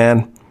shame,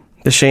 man.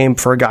 It's a shame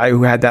for a guy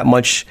who had that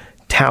much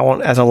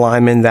talent as a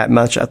lineman, that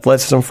much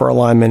athleticism for a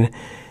lineman,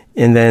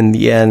 and then in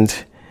the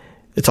end,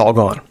 it's all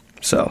gone.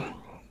 So,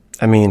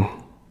 I mean,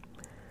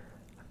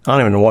 I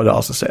don't even know what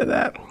else to say to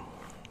that.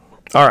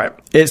 All right,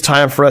 it's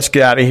time for us to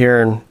get out of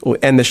here, and we'll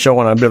end the show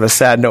on a bit of a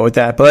sad note with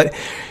that. But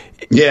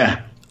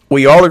yeah,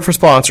 we are looking for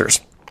sponsors.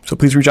 So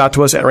please reach out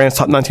to us at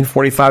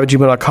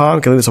ramstop1945@gmail.com.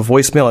 You can leave us a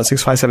voicemail at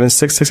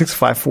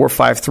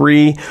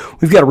 657-666-5453.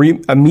 We've got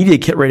a media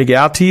kit ready to get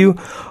out to you.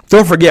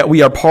 Don't forget,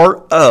 we are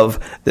part of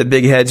the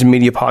Big Heads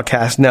Media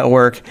Podcast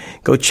Network.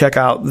 Go check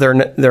out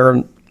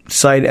their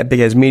site at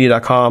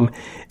bigheadsmedia.com. And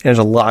there's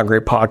a lot of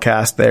great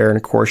podcasts there. And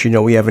of course,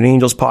 we have an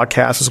Angels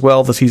podcast as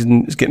well. The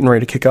season is getting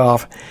ready to kick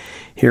off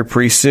here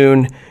pretty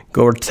soon.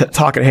 Go over to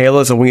Talking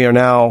Halos, and we are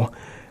now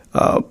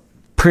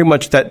pretty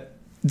much that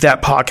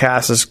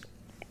podcast is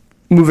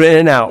moving in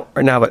and out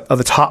right now of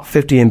the top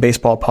 50 in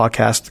baseball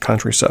podcasts in the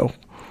country. So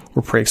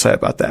we're pretty excited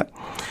about that.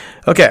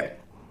 Okay.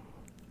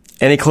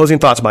 Any closing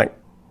thoughts, Mike?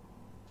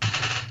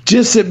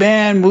 Just that,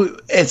 man,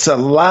 it's a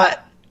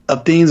lot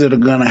of things that are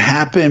going to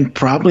happen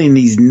probably in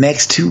these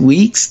next 2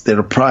 weeks that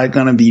are probably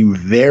going to be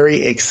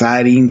very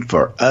exciting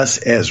for us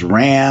as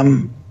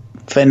Ram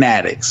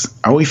fanatics.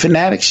 Are we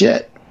fanatics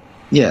yet?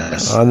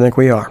 Yes. I think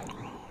we are.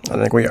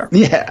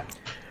 Yeah.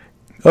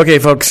 Okay,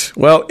 folks.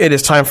 Well, it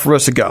is time for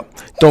us to go.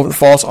 Don't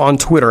follow us on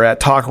Twitter at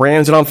Talk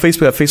Rams and on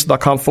Facebook at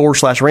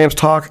facebook.com/Rams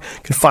Talk. You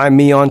can find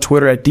me on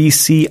Twitter at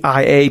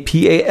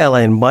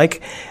DCIAPALN,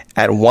 Mike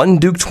at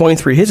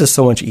OneDuke23. His is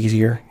so much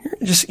easier.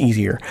 Just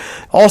easier.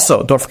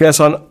 Also, don't forget us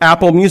on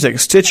Apple Music,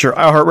 Stitcher,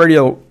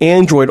 iHeartRadio,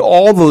 Android,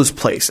 all those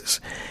places.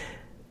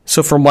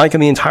 So for Mike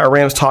and the entire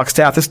Rams Talk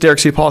staff, this is Derek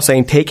C. Paul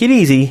saying, take it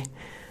easy.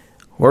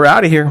 We're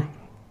out of here.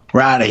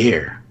 We're out of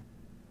here.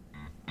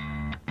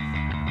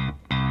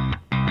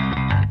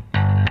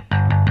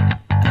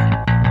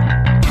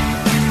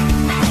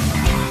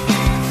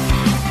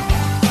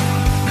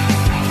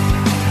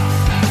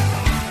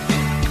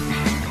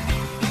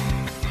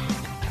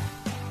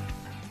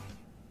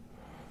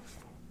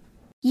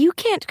 You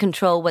can't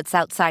control what's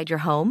outside your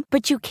home,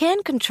 but you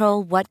can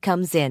control what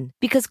comes in.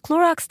 Because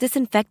Clorox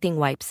disinfecting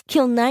wipes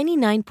kill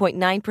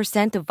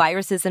 99.9% of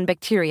viruses and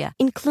bacteria,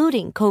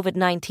 including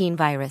COVID-19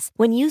 virus,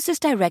 when used as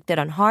directed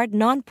on hard,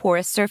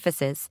 non-porous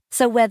surfaces.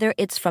 So whether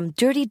it's from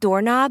dirty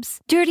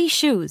doorknobs, dirty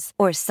shoes,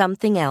 or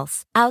something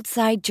else,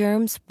 outside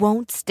germs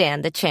won't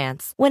stand a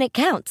chance. When it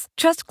counts,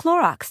 trust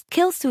Clorox.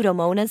 Kill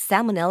Pseudomonas,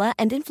 Salmonella,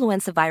 and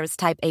influenza virus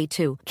type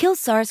A2. Kill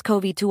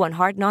SARS-CoV-2 on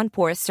hard,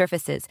 non-porous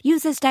surfaces.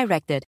 Use as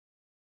directed.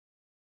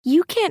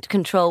 You can't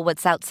control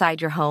what's outside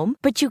your home,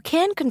 but you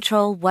can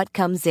control what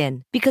comes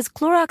in. Because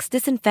Clorox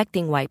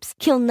disinfecting wipes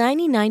kill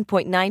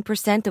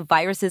 99.9% of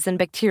viruses and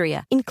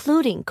bacteria,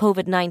 including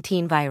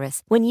COVID-19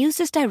 virus, when used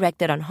as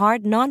directed on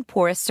hard,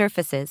 non-porous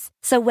surfaces.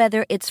 So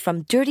whether it's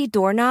from dirty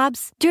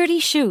doorknobs,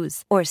 dirty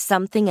shoes, or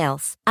something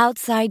else,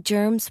 outside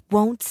germs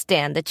won't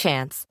stand a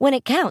chance. When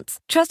it counts,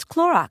 trust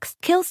Clorox.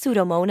 Kill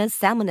Pseudomonas,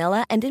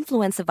 Salmonella, and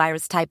influenza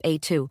virus type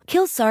A2.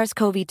 Kill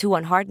SARS-CoV-2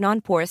 on hard,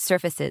 non-porous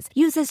surfaces.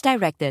 Use as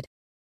directed.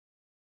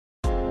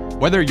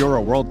 Whether you're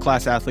a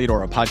world-class athlete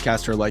or a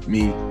podcaster like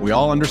me, we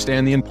all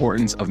understand the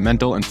importance of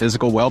mental and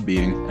physical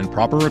well-being and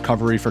proper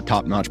recovery for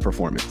top-notch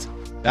performance.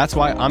 That's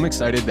why I'm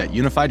excited that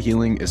Unified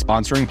Healing is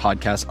sponsoring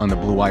podcasts on the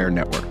Blue Wire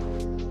Network.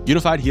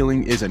 Unified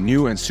Healing is a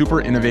new and super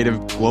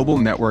innovative global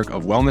network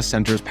of wellness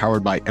centers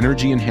powered by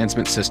Energy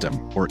Enhancement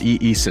System, or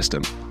EE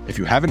System. If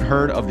you haven't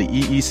heard of the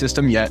EE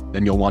System yet,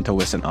 then you'll want to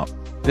listen up.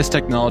 This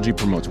technology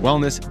promotes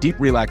wellness, deep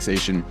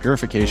relaxation,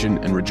 purification,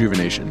 and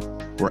rejuvenation.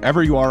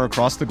 Wherever you are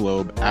across the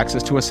globe,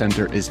 access to a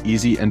center is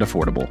easy and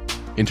affordable.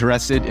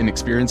 Interested in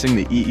experiencing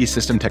the EE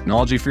System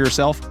technology for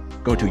yourself?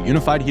 Go to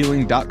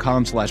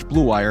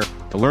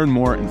unifiedhealing.com/bluewire to learn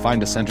more and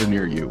find a center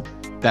near you.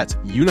 That's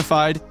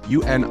unified,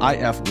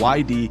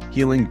 UNIFYD,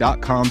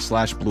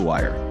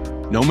 healing.com/bluewire.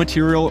 No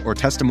material or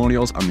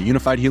testimonials on the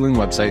Unified Healing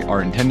website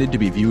are intended to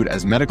be viewed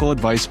as medical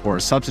advice or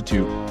a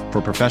substitute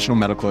for professional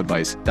medical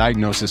advice,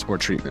 diagnosis, or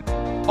treatment.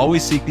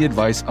 Always seek the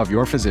advice of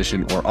your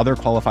physician or other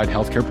qualified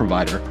healthcare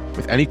provider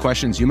with any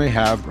questions you may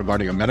have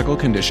regarding a medical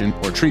condition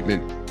or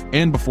treatment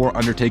and before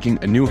undertaking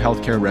a new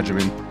healthcare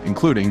regimen,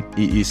 including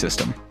EE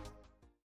System.